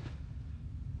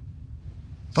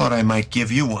thought I might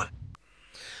give you one.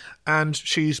 And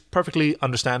she's perfectly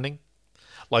understanding.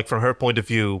 Like, from her point of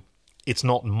view, it's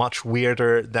not much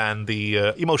weirder than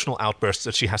the emotional outbursts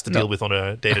that she has to deal with on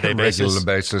a day-to-day basis. Regular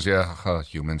basis, yeah.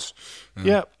 Humans.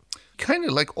 Yeah. Kind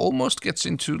of like almost gets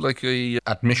into like a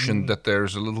admission that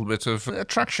there's a little bit of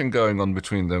attraction going on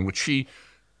between them, which she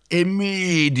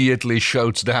immediately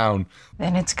shouts down.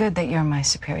 Then it's good that you're my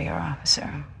superior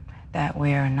officer, that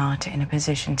we're not in a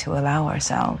position to allow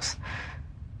ourselves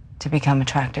to become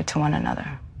attracted to one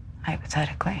another,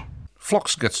 hypothetically.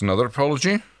 Phlox gets another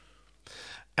apology.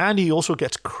 And he also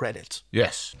gets credit.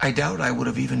 Yes. I doubt I would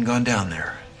have even gone down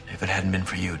there if it hadn't been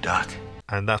for you, Doc.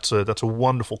 And that's a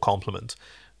wonderful compliment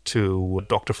to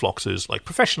Dr. Phlox's like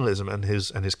professionalism and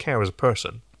his care as a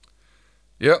person.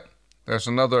 Yep. There's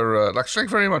another, like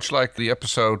very much like the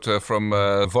episode from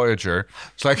Voyager.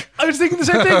 It's like I was thinking the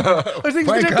same thing.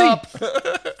 Wake up.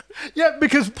 Yeah,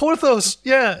 because Porthos.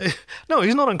 Yeah, no,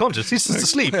 he's not unconscious. He's just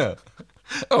asleep. Yeah.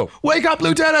 Oh, wake up,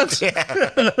 Lieutenant!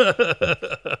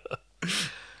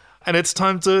 And it's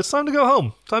time to go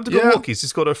home. Time to go walkies.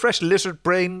 He's got a fresh lizard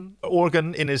brain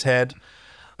organ in his head.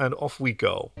 And off we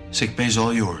go. Sickbay's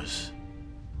all yours.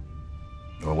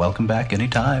 You're welcome back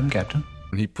anytime, Captain.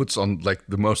 He puts on like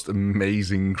the most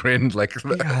amazing grin. Like he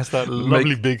has that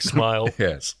lovely big smile.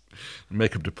 Yes. The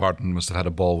makeup department must have had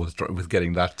a ball with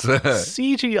getting that.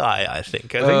 CGI, I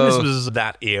think. I think this was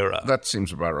that era. That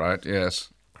seems about right, yes.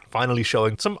 Finally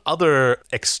showing some other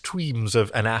extremes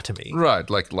of anatomy. Right,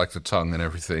 like the tongue and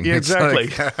everything. Yeah,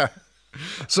 exactly. Like,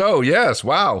 so, yes,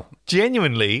 wow.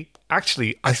 Genuinely,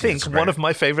 actually, I think one of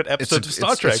my favorite episodes of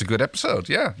Star Trek. It's a good episode,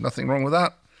 yeah. Nothing wrong with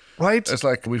that. Right? It's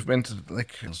like we've been to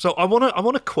like. So I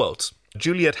want to quote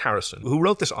Juliet Harrison, who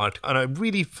wrote this article, and I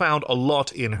really found a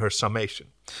lot in her summation.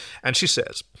 And she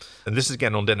says, and this is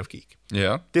again on Den of Geek.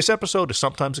 Yeah. This episode is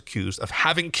sometimes accused of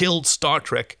having killed Star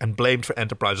Trek and blamed for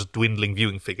Enterprise's dwindling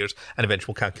viewing figures and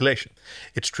eventual calculation.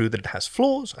 It's true that it has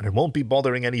flaws, and it won't be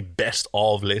bothering any best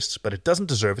of lists, but it doesn't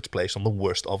deserve its place on the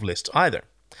worst of lists either.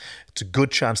 It's a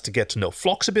good chance to get to know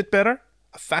Phlox a bit better,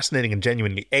 a fascinating and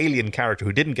genuinely alien character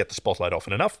who didn't get the spotlight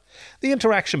often enough. The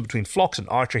interaction between Phlox and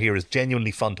Archer here is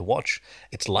genuinely fun to watch.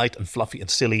 It's light and fluffy and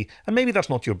silly, and maybe that's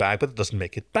not your bag, but it doesn't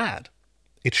make it bad.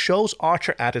 It shows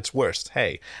Archer at its worst,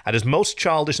 hey, at his most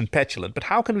childish and petulant, but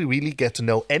how can we really get to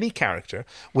know any character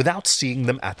without seeing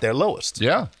them at their lowest?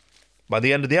 Yeah. By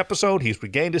the end of the episode, he's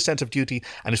regained his sense of duty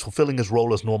and is fulfilling his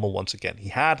role as normal once again. He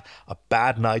had a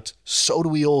bad night, so do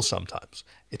we all sometimes.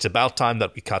 It's about time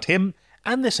that we cut him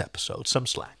and this episode some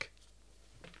slack.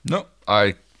 No,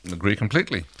 I agree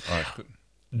completely.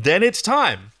 Then it's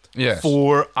time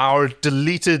for our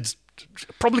deleted...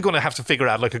 Probably going to have to figure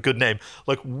out like a good name.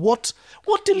 Like what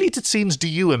deleted scenes do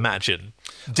you imagine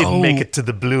didn't make it to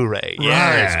the Blu-ray?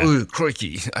 Right. Oh,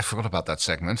 crikey. I forgot about that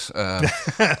segment.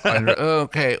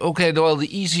 Okay. Well,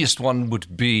 the easiest one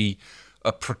would be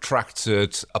a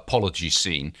protracted apology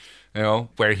scene, you know,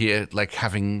 where he like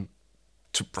having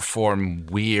to perform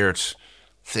weird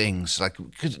things, like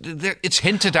it's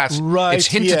hinted at. Right, it's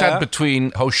hinted at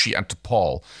between Hoshi and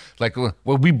T'Pol. Like, well,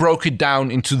 we broke it down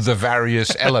into the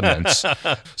various elements.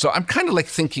 So I'm kind of like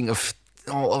thinking of,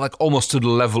 like almost to the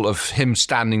level of him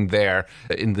standing there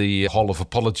in the Hall of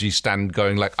Apology stand,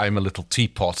 going like, "I'm a little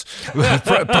teapot,"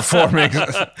 performing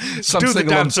something. Do the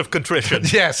dance of contrition.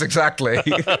 Yes, exactly.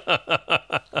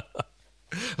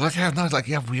 Like, yeah, no, like,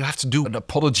 yeah, we have to do an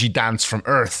apology dance from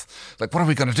Earth. Like, what are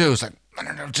we going to do? It's like,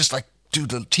 no, just like do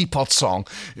the teapot song,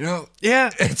 you know?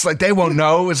 Yeah. It's like they won't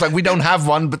know. It's like we don't have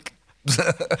one, but...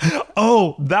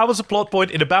 Oh, that was a plot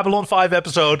point in a Babylon 5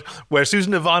 episode where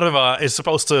Susan Ivanova is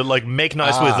supposed to like make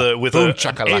nice with boom a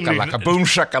shakalaka, boom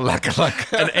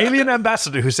shakalaka. an alien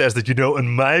ambassador who says that, on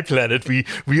my planet we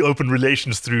open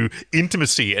relations through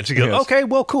intimacy, and she goes, okay,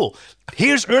 well, cool.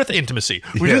 Here's Earth intimacy.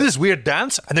 We do this weird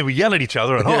dance, and then we yell at each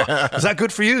other, and is that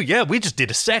good for you? Yeah, we just did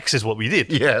a sex is what we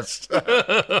did. Yes.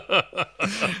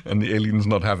 And the alien's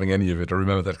not having any of it. I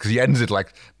remember that, because he ends it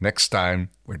like, next time,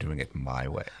 we're doing it my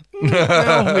way.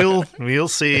 Well, we'll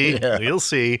see. Yeah. We'll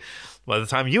see. By the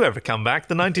time you ever come back,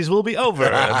 the 90s will be over.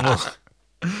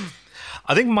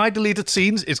 I think my deleted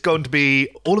scenes is going to be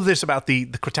all of this about the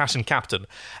Cretacean captain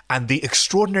and the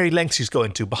extraordinary lengths he's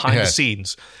going to behind the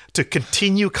scenes to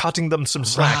continue cutting them some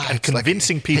slack and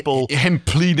convincing people. Him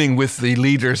pleading with the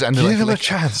leaders and give him a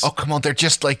chance. Oh, come on, they're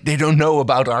just like, they don't know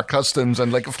about our customs.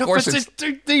 And like, of course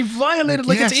they violated,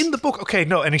 like it's in the book. Okay,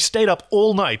 no, and he stayed up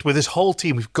all night with his whole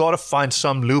team. We've got to find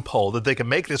some loophole that they can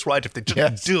make this right if they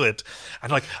just do it.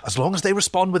 And like, as long as they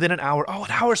respond within an hour, an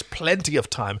hour's plenty of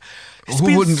time. It's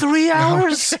been 3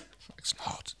 hours. It's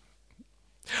not.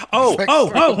 Oh,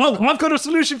 I've got a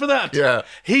solution for that. Yeah.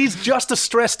 He's just as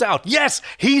stressed out. Yes,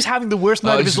 he's having the worst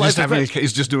night of his life.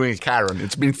 He's just doing a Karen.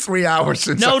 It's been 3 hours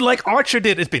since. No, like Archer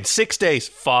did. It's been 6 days,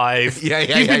 5. He's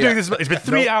been doing this. It's been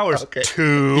 3 hours,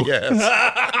 2. Yes.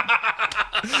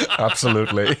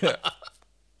 Absolutely.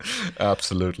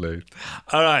 Absolutely.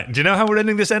 All right. Do you know how we're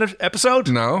ending this episode?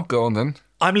 No. Go on then.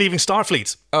 I'm leaving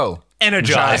Starfleet. Oh.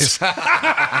 Energize.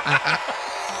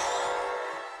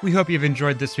 We hope you've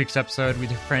enjoyed this week's episode with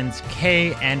your friends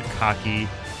Kay and Cocky.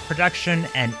 Production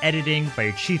and editing by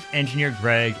your chief engineer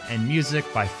Greg, and music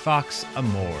by Fox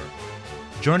Amore.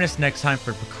 Join us next time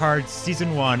for Picard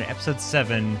Season 1, Episode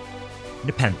 7,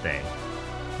 Nepenthe.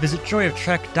 Visit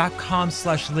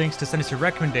joyoftrek.com/links to send us your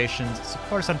recommendations,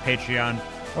 support us on Patreon,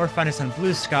 or find us on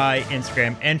Blue Sky,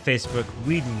 Instagram, and Facebook.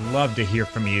 We'd love to hear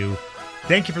from you.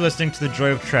 Thank you for listening to The Joy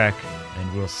of Trek,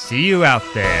 and we'll see you out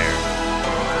there.